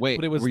 Wait,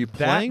 But it was were you that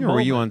playing or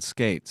were you moment- on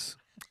skates?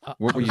 I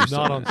What were you was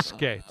not saying? on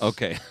skates.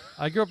 Okay.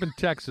 I grew up in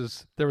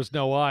Texas. There was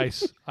no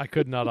ice. I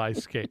could not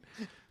ice skate.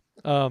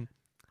 But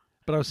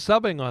I was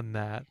subbing on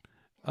that.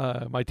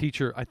 My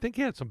teacher, I think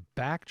he had some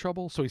back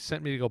trouble, so he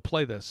sent me to go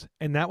play this.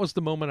 And that was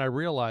the moment I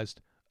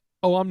realized,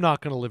 I'm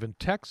not going to live in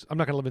Texas. I'm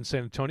not going to live in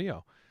San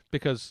Antonio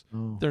because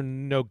Oh. there are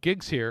no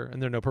gigs here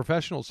and there are no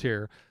professionals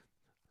here.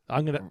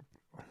 I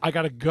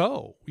got to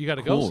go. You got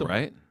to go Cool, somewhere.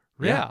 right?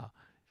 Yeah.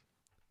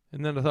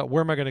 And then I thought,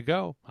 where am I going to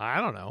go? I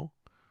don't know.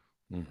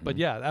 Mhm. But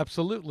yeah,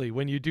 absolutely.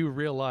 When you do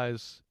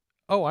realize,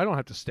 I don't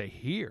have to stay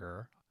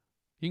here.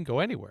 You can go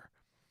anywhere.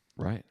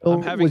 Right. Oh,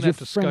 I'm having was your that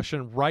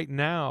discussion right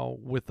now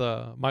with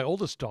my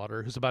oldest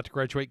daughter who's about to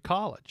graduate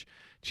college.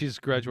 She's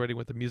graduating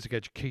with a music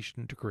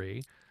education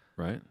degree.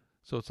 Right.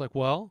 So it's like,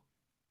 well,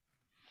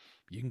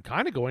 you can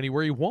kind of go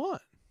anywhere you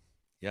want.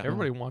 Yeah.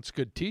 Everybody wants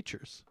good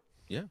teachers.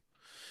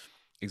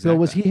 Exactly. So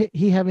was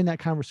he having that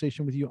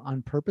conversation with you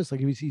on purpose?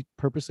 Like, was he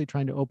purposely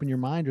trying to open your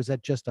mind, or is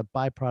that just a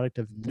byproduct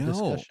of the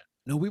discussion?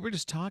 No, we were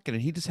just talking,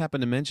 and he just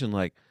happened to mention,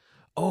 like,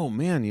 oh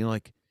man,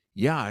 I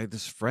have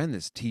this friend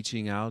that's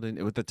teaching out, and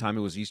at the time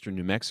it was Eastern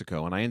New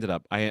Mexico, and I ended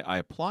up I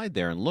applied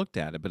there and looked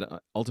at it,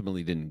 but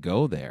ultimately didn't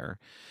go there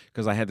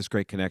because I had this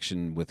great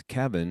connection with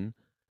Kevin,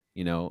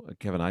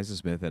 Kevin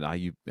Eisensmith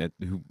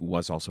who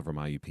was also from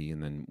IUP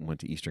and then went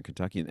to Eastern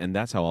Kentucky, and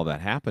that's how all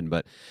that happened.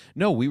 But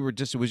no, it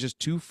was just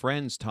two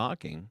friends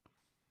talking,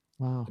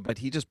 Wow. but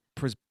he just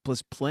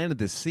planted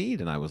this seed,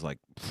 and I was like,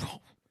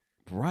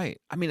 right.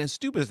 I mean, as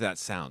stupid as that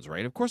sounds,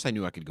 right? Of course I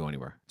knew I could go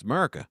anywhere. It's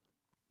America.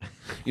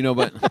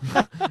 But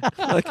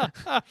like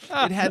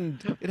it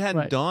hadn't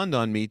Right. dawned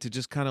on me to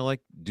just kind of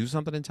like do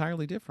something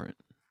entirely different.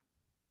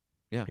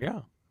 Yeah,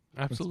 That's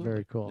absolutely.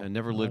 very cool. I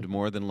never I lived like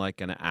more than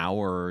like an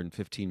hour and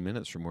 15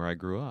 minutes from where I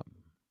grew up.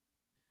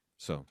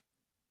 So,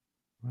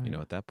 that. Right.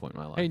 at that point in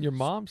my life. Hey, and your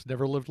mom's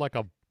never lived like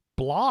a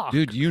block.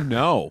 Dude,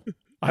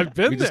 I've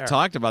been we there. just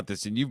talked about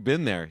this, and you've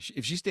been there.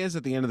 If she stands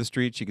at the end of the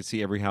street, she could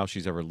see every house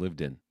she's ever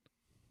lived in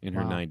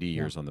her Wow. 90 Yeah.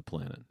 years on the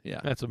planet. Yeah.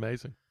 That's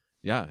amazing.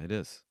 Yeah, it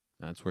is.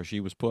 That's where she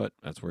was put.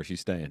 That's where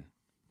she's staying.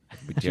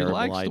 It'd be a She terrible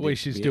likes the idea. way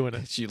she's doing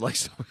it. She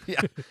likes.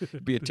 Yeah,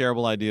 it'd be a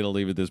terrible idea to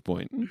leave at this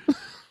point. All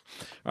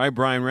right,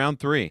 Brian, round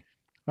 3.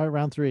 All right,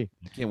 round 3.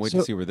 Can't wait So-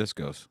 to see where this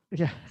goes.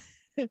 Yeah.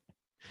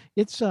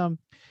 It's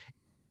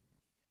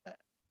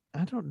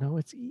I don't know.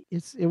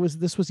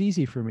 This was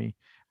easy for me.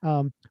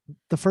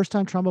 The first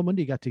time Trombo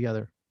Mundi got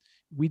together,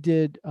 we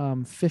did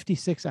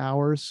 56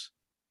 hours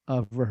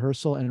of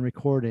rehearsal and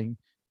recording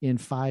in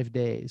 5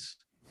 days.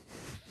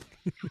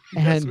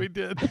 Yes, And- we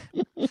did.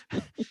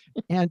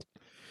 And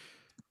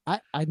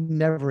I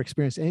never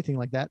experienced anything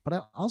like that, but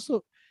I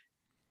also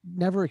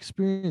never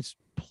experienced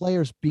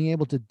players being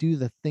able to do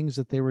the things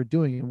that they were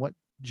doing. And what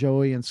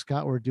Joey and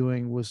Scott were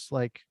doing was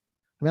like,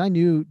 I mean, I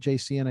knew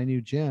JC and I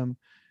knew Jim,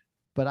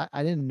 but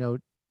I didn't know,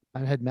 I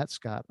had met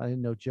Scott, but I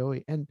didn't know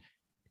Joey. And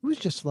it was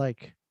just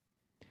like,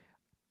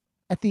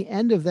 at the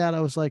end of that, I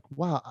was like,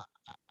 wow,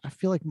 I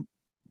feel like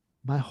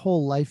my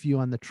whole life view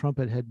on the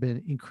trumpet had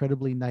been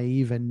incredibly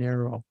naive and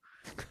narrow.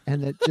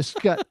 And it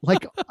just got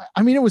like,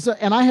 I mean, it was,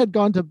 and I had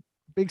gone to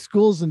big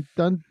schools and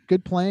done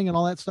good playing and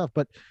all that stuff,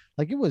 but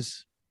like it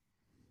was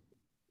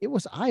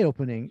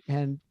eye-opening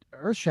and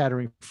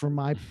earth-shattering for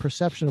my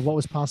perception of what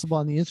was possible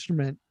on the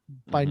instrument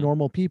by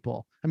normal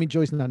people. I mean,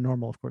 Joey's not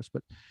normal, of course,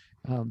 but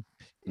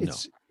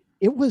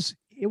it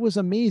was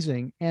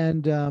amazing,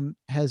 and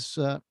has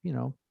I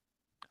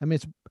mean,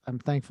 I'm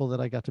thankful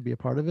that I got to be a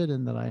part of it,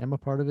 and that I am a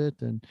part of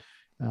it, and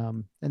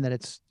that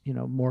it's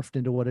morphed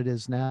into what it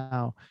is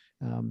now.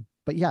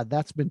 But yeah,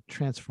 that's been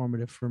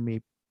transformative for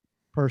me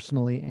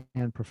personally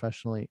and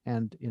professionally,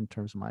 and in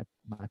terms of my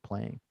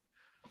playing.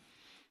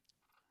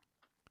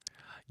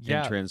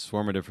 Yeah, and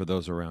transformative for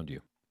those around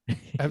you.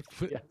 Yes.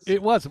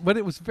 It was, but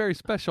it was very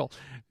special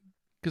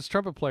because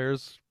trumpet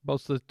players,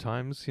 most of the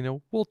times,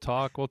 we'll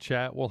talk, we'll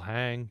chat, we'll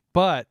hang,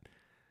 but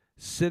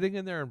sitting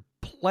in there and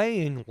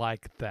playing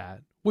like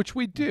that, which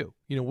we do,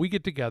 we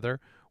get together,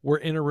 we're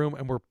in a room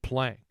and we're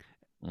playing,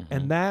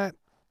 and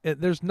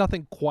there's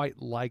nothing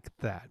quite like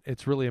that.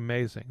 It's really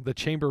amazing. The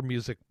chamber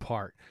music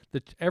part,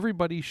 that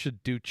everybody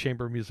should do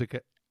chamber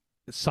music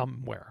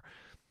somewhere.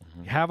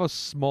 Have a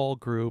small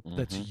group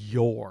that's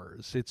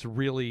yours. It's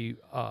really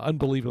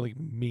unbelievably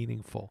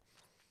meaningful.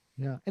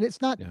 Yeah, and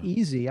it's not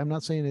easy. I'm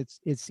not saying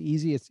it's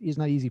easy. It's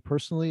not easy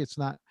personally. It's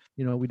not,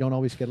 we don't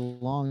always get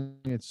along.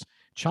 It's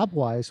chop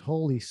wise.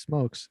 Holy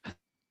smokes!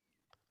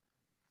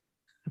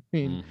 I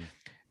mean,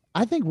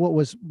 I think what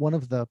was one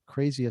of the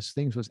craziest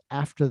things was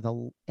after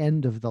the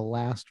end of the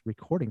last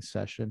recording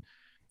session,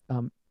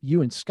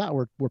 you and Scott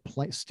were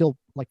still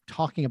like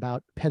talking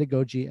about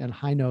pedagogy and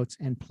high notes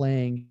and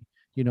playing,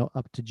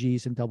 up to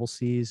G's and double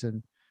C's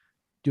and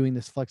doing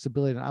this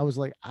flexibility. And I was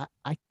like,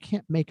 I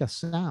can't make a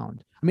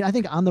sound. I mean, I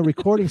think on the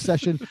recording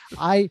session,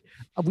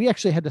 we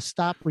actually had to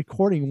stop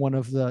recording one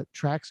of the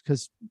tracks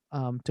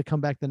to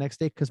come back the next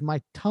day, because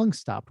my tongue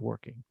stopped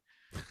working.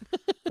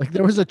 Like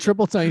there was a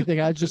triple tongue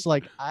thing. I was just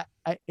like,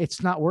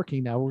 it's not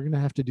working now. We're going to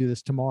have to do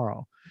this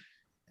tomorrow.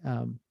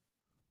 I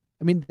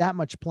mean, that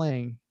much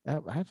playing,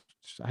 I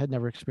had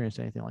never experienced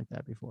anything like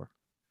that before.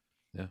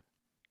 Yeah.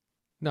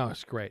 No,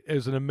 it's great. It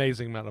was an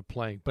amazing amount of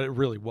playing, but it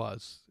really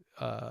was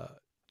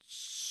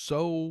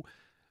so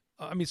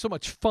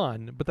much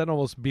fun, but that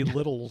almost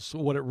belittles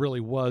what it really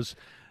was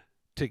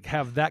to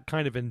have that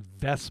kind of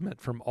investment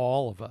from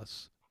all of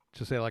us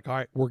to say like, all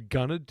right, we're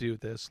going to do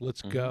this.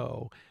 Let's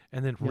go.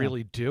 And then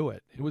really do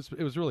it. It was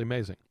really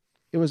amazing.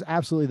 It was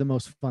absolutely the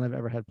most fun I've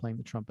ever had playing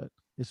the trumpet,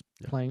 is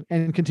playing,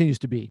 and continues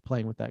to be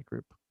playing with that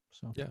group.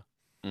 So, yeah.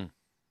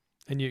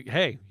 And you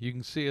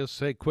can see us,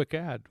 say, quick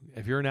ad.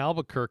 If you're in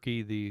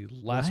Albuquerque the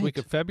last week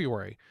of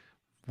February,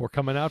 we're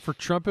coming out for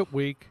Trumpet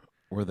Week.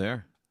 We're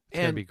there. It's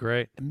going to be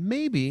great.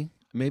 Maybe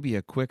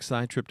a quick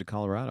side trip to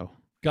Colorado.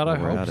 God, I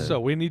hope so.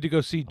 We need to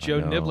go see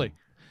Joe Nibley.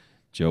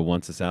 Joe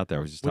wants us out there.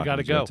 I was just talking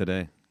to Joe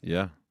today.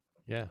 Yeah.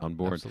 Yeah. On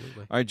board.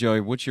 Absolutely. All right,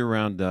 Joey, what's your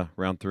round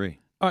 3?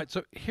 All right,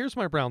 so here's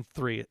my round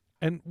 3.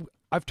 And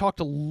I've talked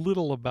a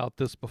little about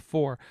this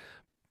before,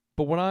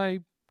 but when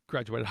I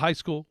graduated high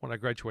school, when I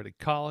graduated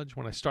college,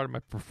 when I started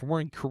my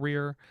performing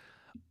career,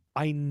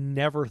 I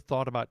never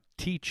thought about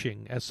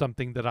teaching as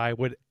something that I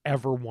would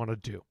ever want to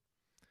do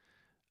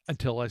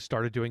until I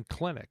started doing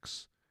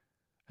clinics.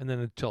 And then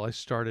until I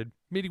started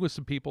meeting with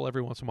some people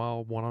every once in a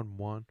while,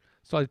 one-on-one.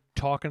 Started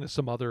talking to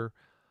some other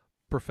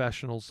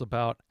professionals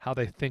about how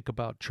they think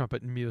about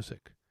trumpet and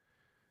music.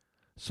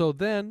 So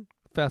then,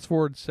 fast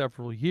forward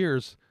several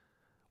years,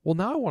 well,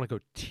 now I want to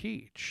go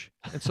teach.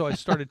 And so I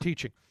started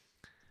teaching.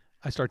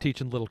 I started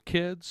teaching little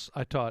kids.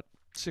 I taught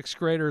 6th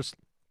graders.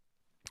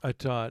 I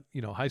taught,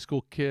 high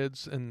school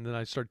kids. And then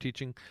I started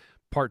teaching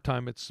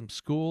part-time at some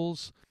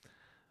schools.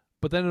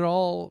 But then it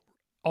all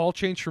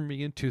changed for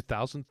me in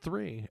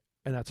 2003.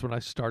 And that's when I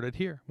started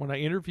here. When I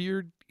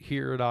interviewed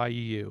here at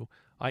IEU,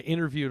 I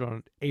interviewed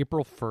on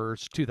April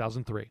 1st,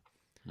 2003.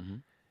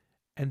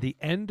 And the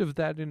end of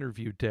that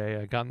interview day,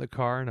 I got in the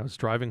car and I was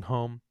driving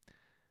home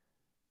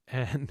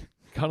and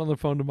got on the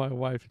phone to my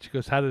wife. And she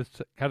goes, how did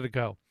it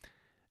go?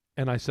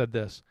 And I said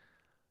this: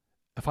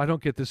 if I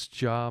don't get this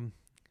job,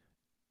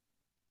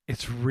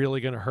 it's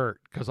really going to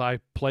hurt, because I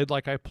played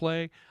like I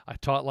play, I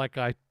taught like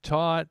I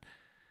taught,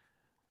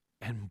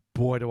 and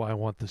boy, do I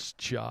want this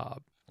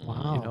job.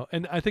 Wow.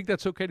 And I think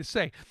that's okay to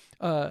say.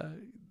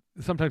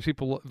 Sometimes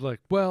people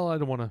like, well, I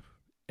don't want to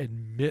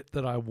admit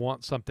that I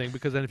want something,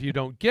 because then if you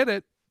don't get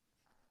it,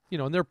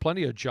 and there are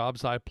plenty of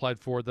jobs I applied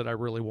for that I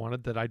really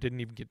wanted that I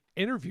didn't even get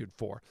interviewed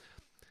for.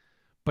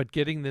 But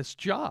getting this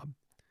job,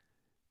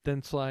 then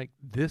it's like,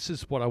 this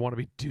is what I want to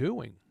be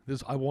doing.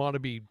 I want to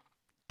be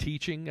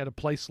teaching at a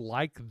place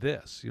like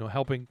this,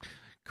 helping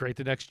create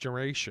the next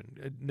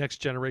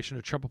generation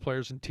of trumpet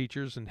players and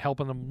teachers, and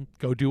helping them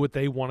go do what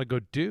they want to go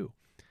do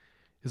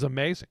is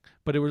amazing.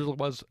 But it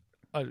was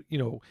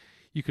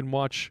you can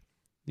watch,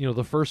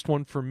 the first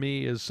one for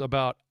me is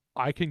about,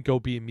 I can go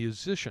be a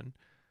musician.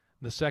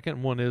 The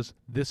second one is,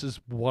 this is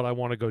what I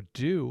want to go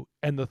do.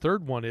 And the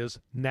third one is,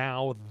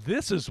 now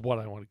this is what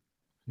I want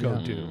to go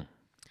do.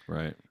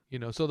 Right.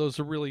 So those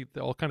are really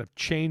all kind of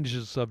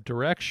changes of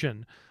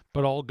direction,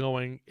 but all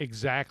going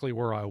exactly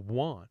where I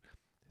want.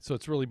 So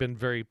it's really been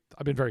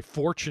I've been very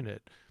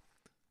fortunate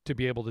to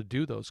be able to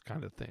do those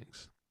kind of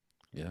things.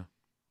 Yeah.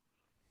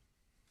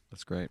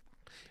 That's great.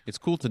 It's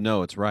cool to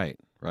know it's right?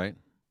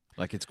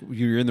 Like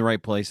you're in the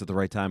right place at the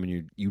right time,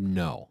 and you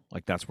know,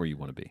 like that's where you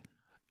want to be.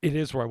 It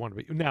is where I want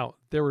to be. Now,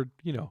 there were,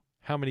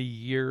 how many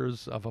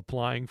years of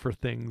applying for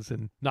things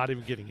and not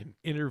even getting an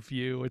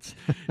interview. It's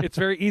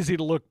very easy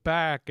to look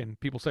back and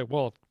people say,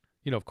 well,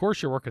 of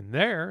course you're working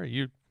there.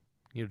 You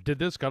did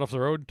this, got off the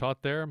road,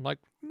 taught there. I'm like,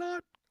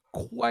 not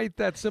quite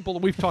that simple.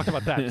 We've talked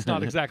about that. It's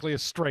not exactly a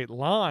straight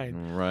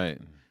line. Right.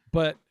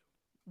 But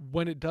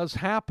when it does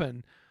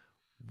happen,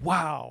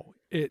 wow,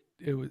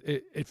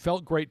 it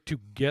felt great to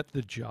get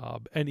the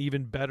job, and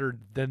even better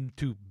than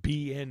to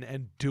be in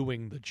and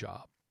doing the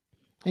job.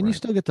 And you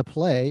still get to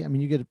play. I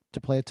mean, you get to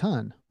play a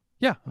ton.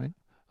 Yeah. Right.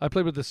 I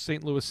played with the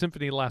St. Louis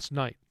Symphony last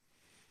night.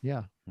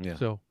 Yeah. Yeah.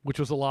 So, which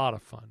was a lot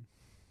of fun.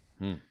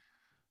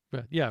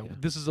 But yeah,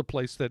 this is a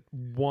place that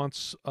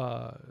wants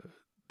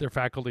their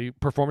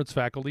performance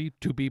faculty,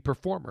 to be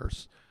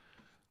performers.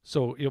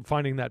 So,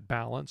 finding that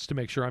balance to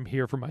make sure I'm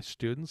here for my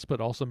students, but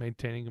also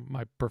maintaining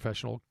my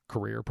professional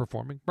career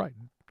performing. Right.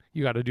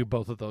 You got to do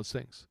both of those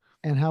things.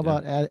 And how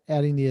about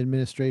adding the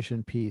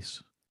administration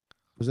piece?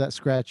 Was that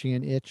scratching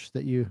an itch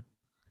that you...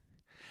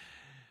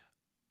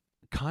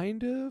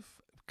 Kind of,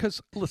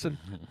 because listen,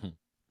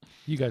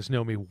 you guys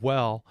know me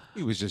well.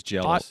 He was just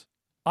jealous.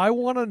 I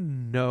want to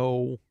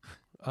know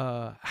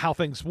how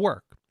things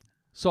work.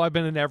 So I've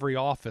been in every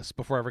office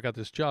before I ever got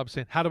this job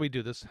saying, how do we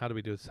do this? How do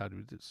we do this? How do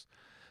we do this?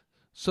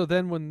 So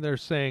then when they're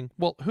saying,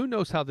 well, who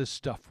knows how this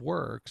stuff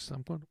works?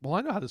 I'm going, well,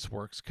 I know how this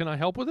works. Can I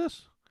help with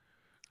this?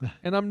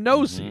 And I'm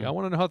nosy. I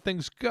want to know how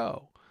things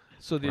go.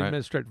 So the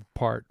administrative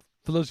part,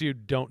 for those of you who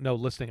don't know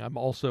listening, I'm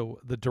also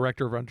the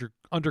director of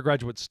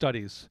undergraduate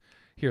studies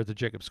here at the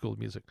Jacobs School of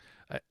Music,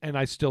 and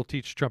I still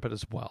teach trumpet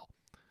as well.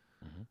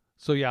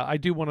 So yeah, I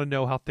do want to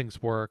know how things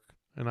work,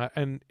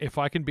 and if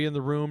I can be in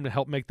the room to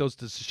help make those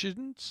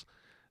decisions,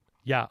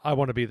 yeah, I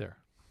want to be there.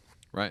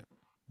 Right.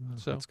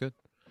 So that's good.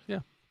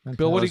 Yeah. Fantastic.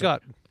 Bill, what do you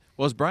got?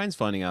 Well, as Brian's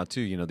finding out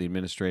too, the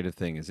administrative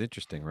thing is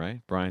interesting,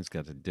 right? Brian's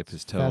got to dip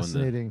his toe in the...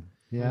 Fascinating.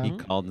 Yeah. He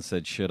called and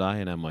said, should I?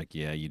 And I'm like,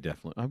 yeah, you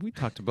definitely... we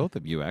talked to both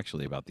of you,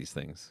 actually, about these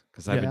things,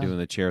 because I've been doing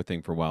the chair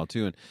thing for a while,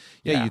 too. And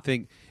you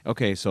think,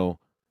 okay, so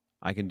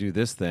I can do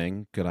this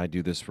thing. Could I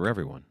do this for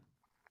everyone?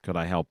 Could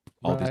I help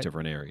all these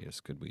different areas?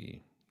 Could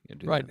we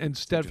do that?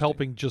 Instead of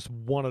helping just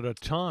one at a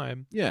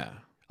time,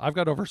 I've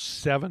got over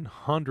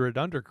 700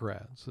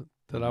 undergrads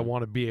that I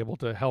want to be able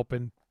to help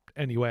in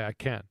any way I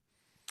can.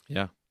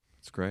 Yeah,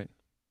 it's great.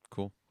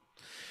 Cool.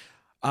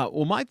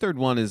 Well, my third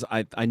one is,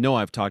 I know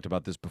I've talked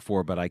about this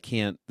before, but I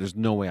can't, there's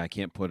no way I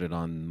can't put it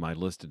on my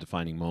list of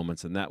defining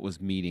moments, and that was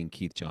meeting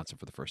Keith Johnson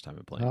for the first time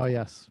and playing. Oh,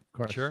 yes, of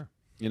course. Sure.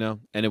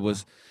 And it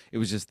was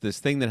just this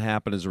thing that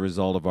happened as a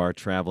result of our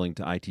traveling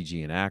to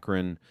ITG in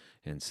Akron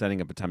and setting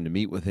up a time to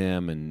meet with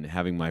him and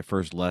having my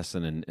first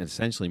lesson and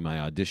essentially my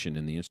audition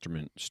in the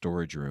instrument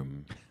storage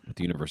room at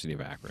the University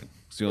of Akron.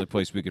 It's the only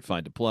place we could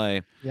find to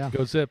play. Yeah.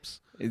 Go Zips.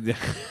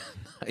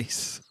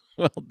 Nice.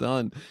 Well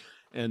done.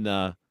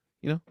 And,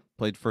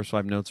 played first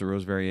 5 notes of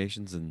Rose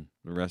Variations, and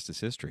the rest is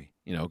history,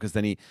 because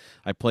then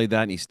I played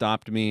that and he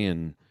stopped me,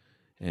 and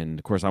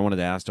of course I wanted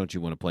to ask, don't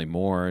you want to play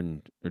more, or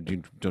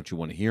don't you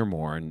want to hear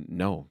more? And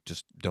no,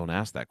 just don't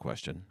ask that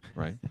question,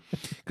 right?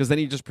 Because then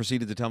he just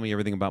proceeded to tell me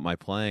everything about my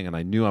playing, and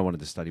I knew I wanted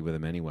to study with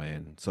him anyway,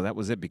 and so that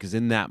was it, because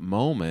in that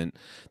moment,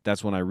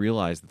 that's when I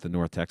realized that the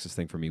North Texas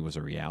thing for me was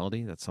a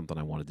reality. That's something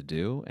I wanted to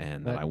do,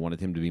 and that I wanted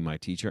him to be my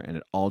teacher, and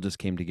it all just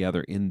came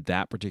together in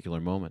that particular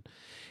moment.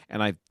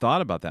 And I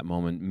thought about that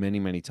moment many,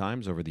 many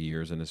times over the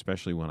years, and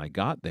especially when I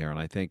got there, and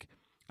I think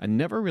I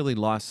never really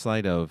lost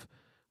sight of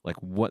like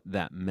what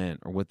that meant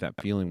or what that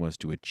feeling was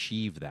to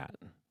achieve that,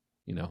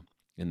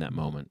 in that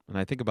moment. And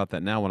I think about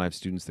that now when I have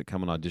students that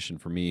come and audition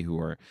for me who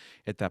are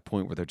at that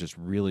point where they're just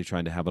really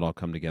trying to have it all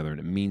come together, and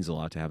it means a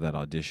lot to have that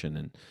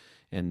audition.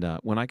 And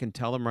when I can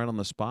tell them right on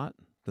the spot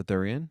that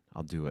they're in,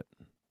 I'll do it.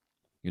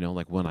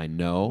 Like when I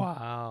know.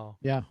 Wow.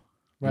 Yeah.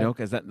 Right.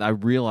 Because I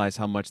realize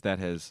how much that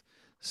has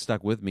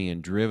stuck with me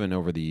and driven me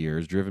over the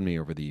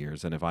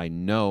years. And if I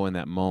know in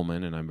that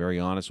moment, and I'm very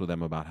honest with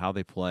them about how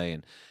they play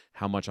and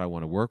how much I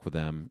want to work with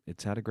them,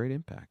 it's had a great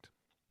impact.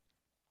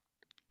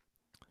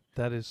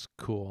 That is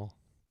cool.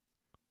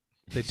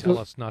 They tell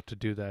us not to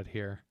do that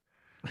here.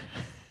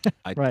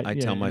 I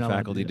tell my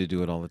faculty to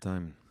do it all the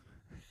time.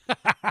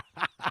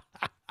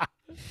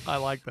 I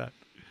like that.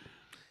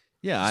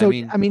 Yeah, so,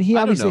 I mean, he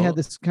obviously had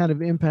this this kind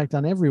of impact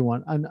on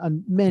everyone,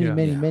 on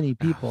many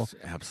people.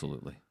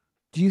 Absolutely.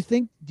 Do you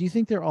think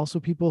there are also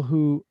people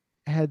who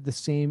had the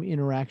same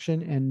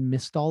interaction and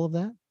missed all of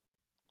that?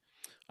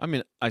 I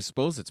mean, I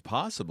suppose it's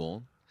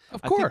possible.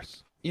 Of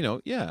course.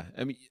 Yeah.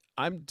 I mean,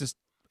 I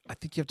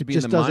think you have to be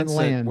Just in the doesn't mindset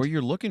land. where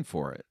you're looking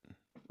for it,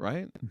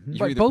 right? Mm-hmm.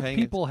 But both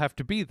people have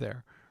to be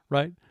there,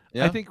 right?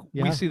 Yeah. I think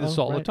we see this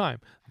all the right. time.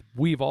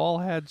 We've all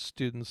had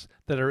students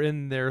that are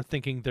in there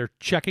thinking they're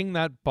checking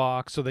that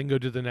box so they can go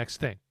do the next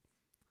thing,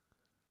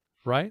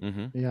 right?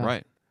 Mm-hmm. Yeah.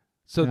 Right.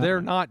 So Yeah.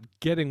 they're not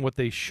getting what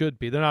they should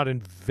be. They're not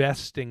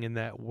investing in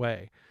that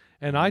way.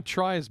 And I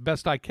try as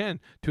best I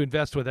can to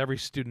invest with every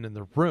student in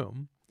the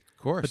room, Of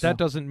course. but that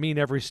doesn't mean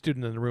every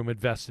student in the room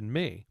invests in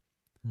me.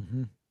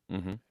 Mm-hmm.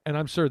 Mm-hmm. And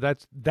I'm sure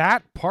that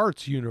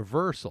part's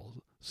universal.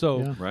 So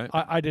Yeah. Right.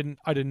 I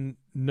didn't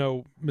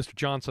know Mr.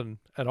 Johnson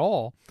at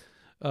all,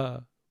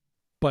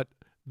 but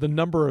the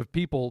number of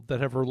people that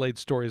have relayed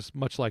stories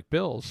much like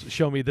Bill's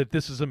show me that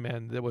this is a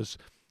man that was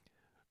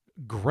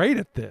great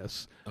at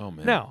this. Oh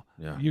man. Now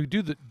Yeah. you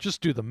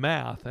just do the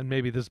math, and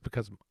maybe this is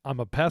because I'm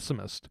a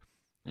pessimist.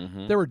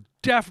 Mm-hmm. There were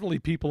definitely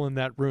people in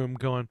that room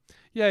going,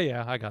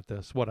 "Yeah, I got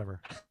this.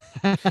 Whatever."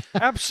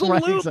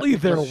 Absolutely,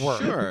 there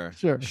were.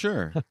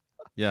 Sure.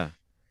 Yeah.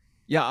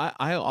 Yeah.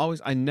 I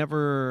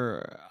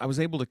was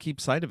able to keep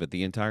sight of it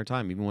the entire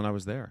time, even when I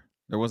was there.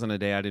 There wasn't a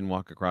day I didn't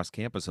walk across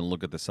campus and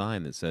look at the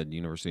sign that said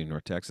University of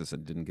North Texas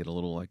and didn't get a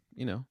little a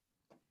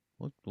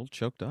little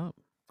choked up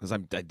because I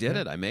did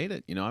it. I made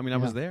it. I mean, I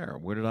was there.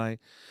 Where did I,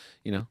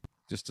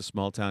 just a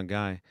small town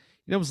guy.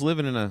 I was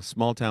living in a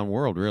small town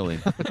world, really.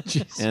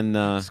 And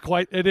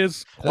It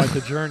is quite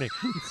the journey.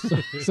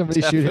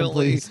 Somebody shoot him,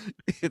 definitely, please.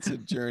 it's a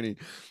journey.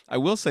 I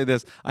will say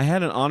this: I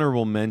had an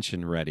honorable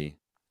mention ready,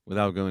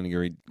 without going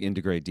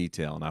into great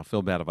detail, and I'll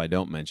feel bad if I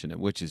don't mention it,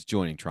 which is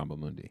joining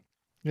Trombomundi.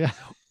 Yeah.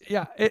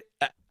 Yeah,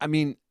 I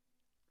mean,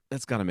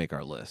 that's got to make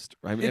our list,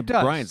 right? It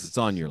does. Brian's, it's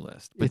on your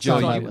list, but It's Joe,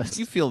 on my you, list.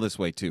 you feel this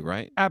way too,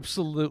 right?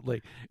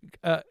 absolutely.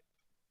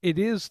 It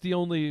is the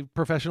only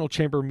professional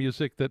chamber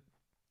music that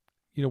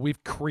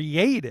we've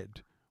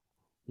created.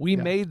 We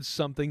Yeah. made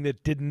something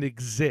that didn't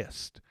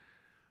exist.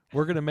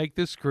 We're going to make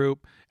this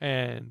group,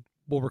 and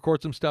we'll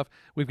record some stuff.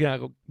 We've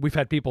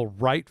had people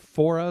write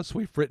for us.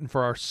 We've written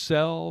for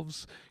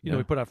ourselves. Yeah.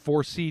 We put out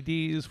 4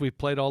 CDs. We've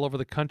played all over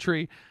the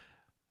country.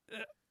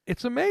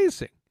 It's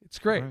amazing. It's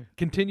great. Right.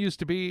 Continues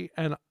to be,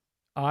 and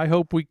I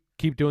hope we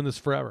keep doing this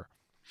forever.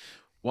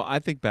 Well, I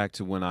think back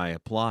to when I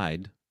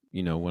applied,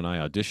 when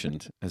I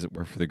auditioned, as it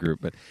were, for the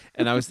group.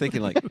 And I was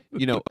thinking,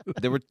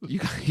 there were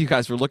you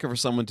guys were looking for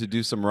someone to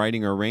do some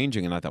writing or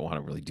arranging, and I thought, well, I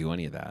don't really do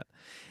any of that.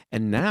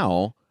 And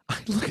now I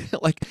look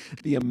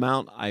at the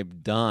amount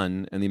I've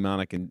done and the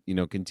amount I can,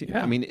 continue.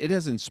 Yeah. I mean, it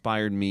has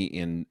inspired me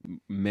in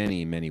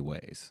many, many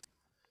ways.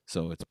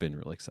 So it's been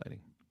really exciting.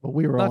 But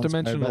we were Not all to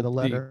inspired mention by the- the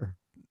letter.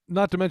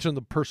 Not to mention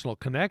the personal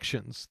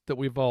connections that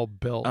we've all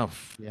built. Oh,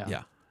 Yeah.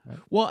 yeah. Right.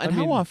 Well, and I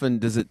how mean- often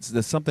does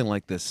something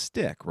like this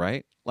stick,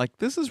 right? Like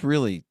this is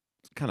really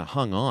kind of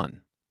hung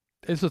on.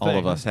 It's a All thing.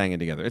 of us hanging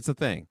together. It's a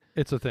thing.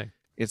 It's a thing.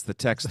 It's the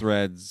text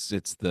threads.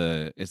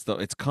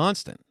 It's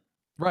constant.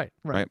 Right.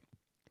 Right.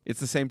 It's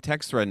the same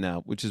text thread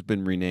now, which has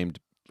been renamed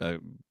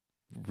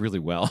really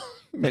well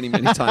many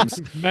times.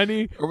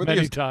 Many Over the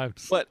years.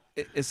 times. But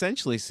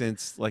essentially,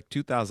 since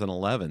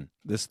 2011,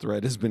 this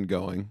thread has been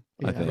going.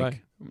 I Yeah. think.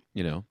 Right.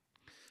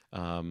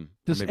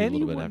 Does Maybe a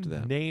little bit anyone after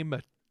that. name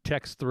a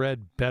text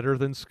thread better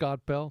than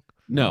Scott Bell?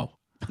 No.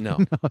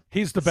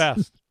 He's the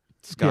best.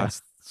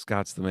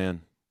 Scott's the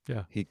man.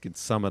 Yeah. He can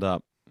sum it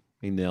up.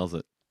 He nails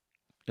it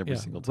every Yeah,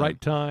 single time. right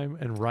time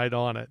and right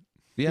on it.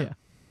 Yeah. Yeah.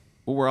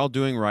 Well, we're all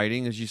doing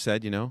writing, as you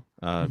said.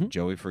 Mhm.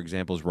 Joey, for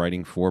example, is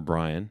writing for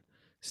Bryan.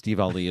 Steve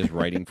Ali is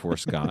writing for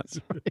Scott.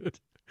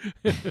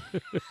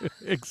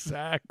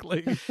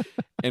 Exactly.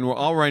 And we're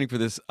all writing for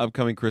this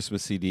upcoming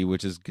Christmas CD,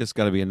 which is just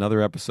got to be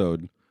another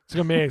episode It's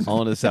amazing.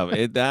 all in itself.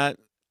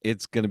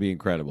 It's going to be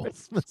incredible.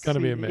 It's going to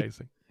be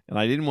amazing. And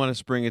I didn't want to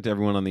spring it to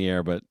everyone on the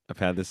air, but I've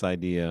had this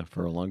idea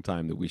for a long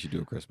time that we should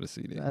do a Christmas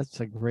CD. That's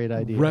a great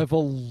idea.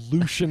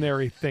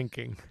 Revolutionary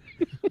thinking.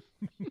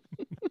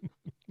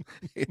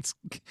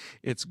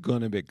 It's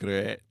going to be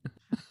great.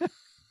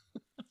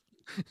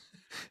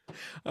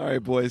 All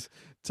right, boys.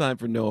 Time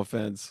for No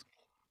Offense.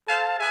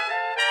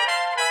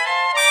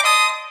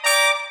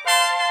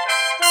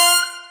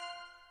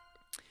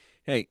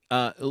 Hey,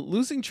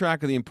 losing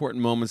track of the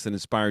important moments that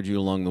inspired you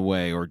along the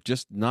way, or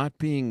just not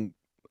being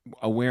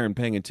aware and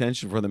paying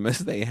attention for them as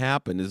they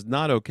happen, is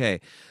not okay.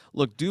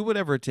 Look, do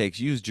whatever it takes.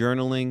 Use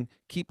journaling.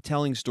 Keep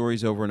telling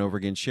stories over and over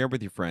again. Share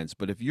with your friends.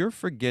 But if you're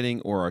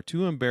forgetting or are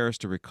too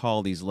embarrassed to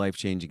recall these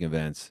life-changing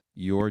events,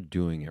 you're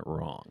doing it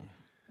wrong.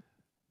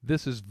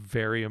 This is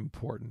very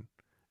important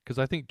because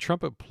I think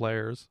trumpet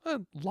players,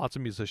 lots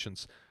of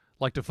musicians,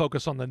 like to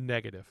focus on the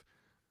negative.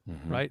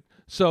 Mhm. Right?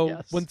 So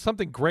Yes. when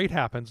something great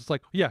happens, it's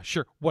like, yeah,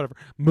 sure, whatever,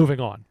 moving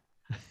on.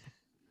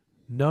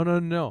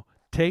 No.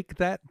 Take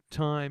that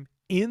time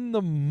in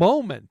the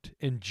moment,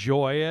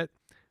 enjoy it,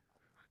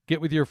 get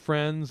with your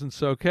friends and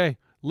say, okay,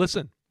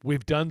 listen,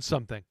 we've done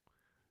something.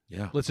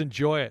 Yeah. Let's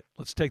enjoy it.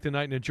 Let's take the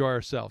night and enjoy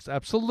ourselves.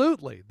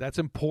 Absolutely. That's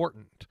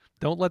important.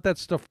 Don't let that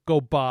stuff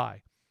go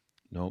by.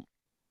 Nope.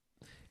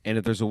 And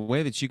if there's a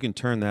way that you can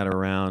turn that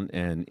around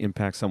and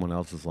impact someone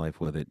else's life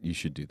with it, you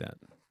should do that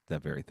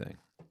very thing.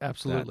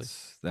 Absolutely.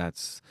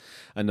 That's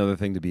another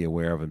thing to be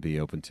aware of and be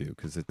open to,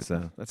 because it's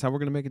that's how we're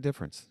going to make a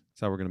difference. That's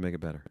how we're going to make it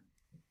better.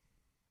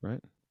 Right?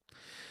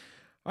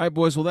 All right,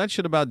 boys. Well, that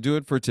should about do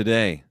it for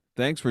today.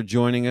 Thanks for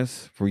joining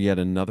us for yet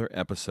another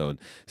episode.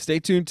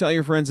 Stay tuned, tell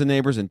your friends and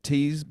neighbors, and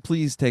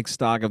please take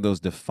stock of those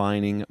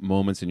defining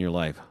moments in your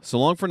life. So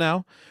long for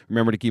now.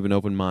 Remember to keep an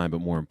open mind, but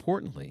more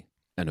importantly,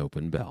 an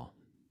open bell.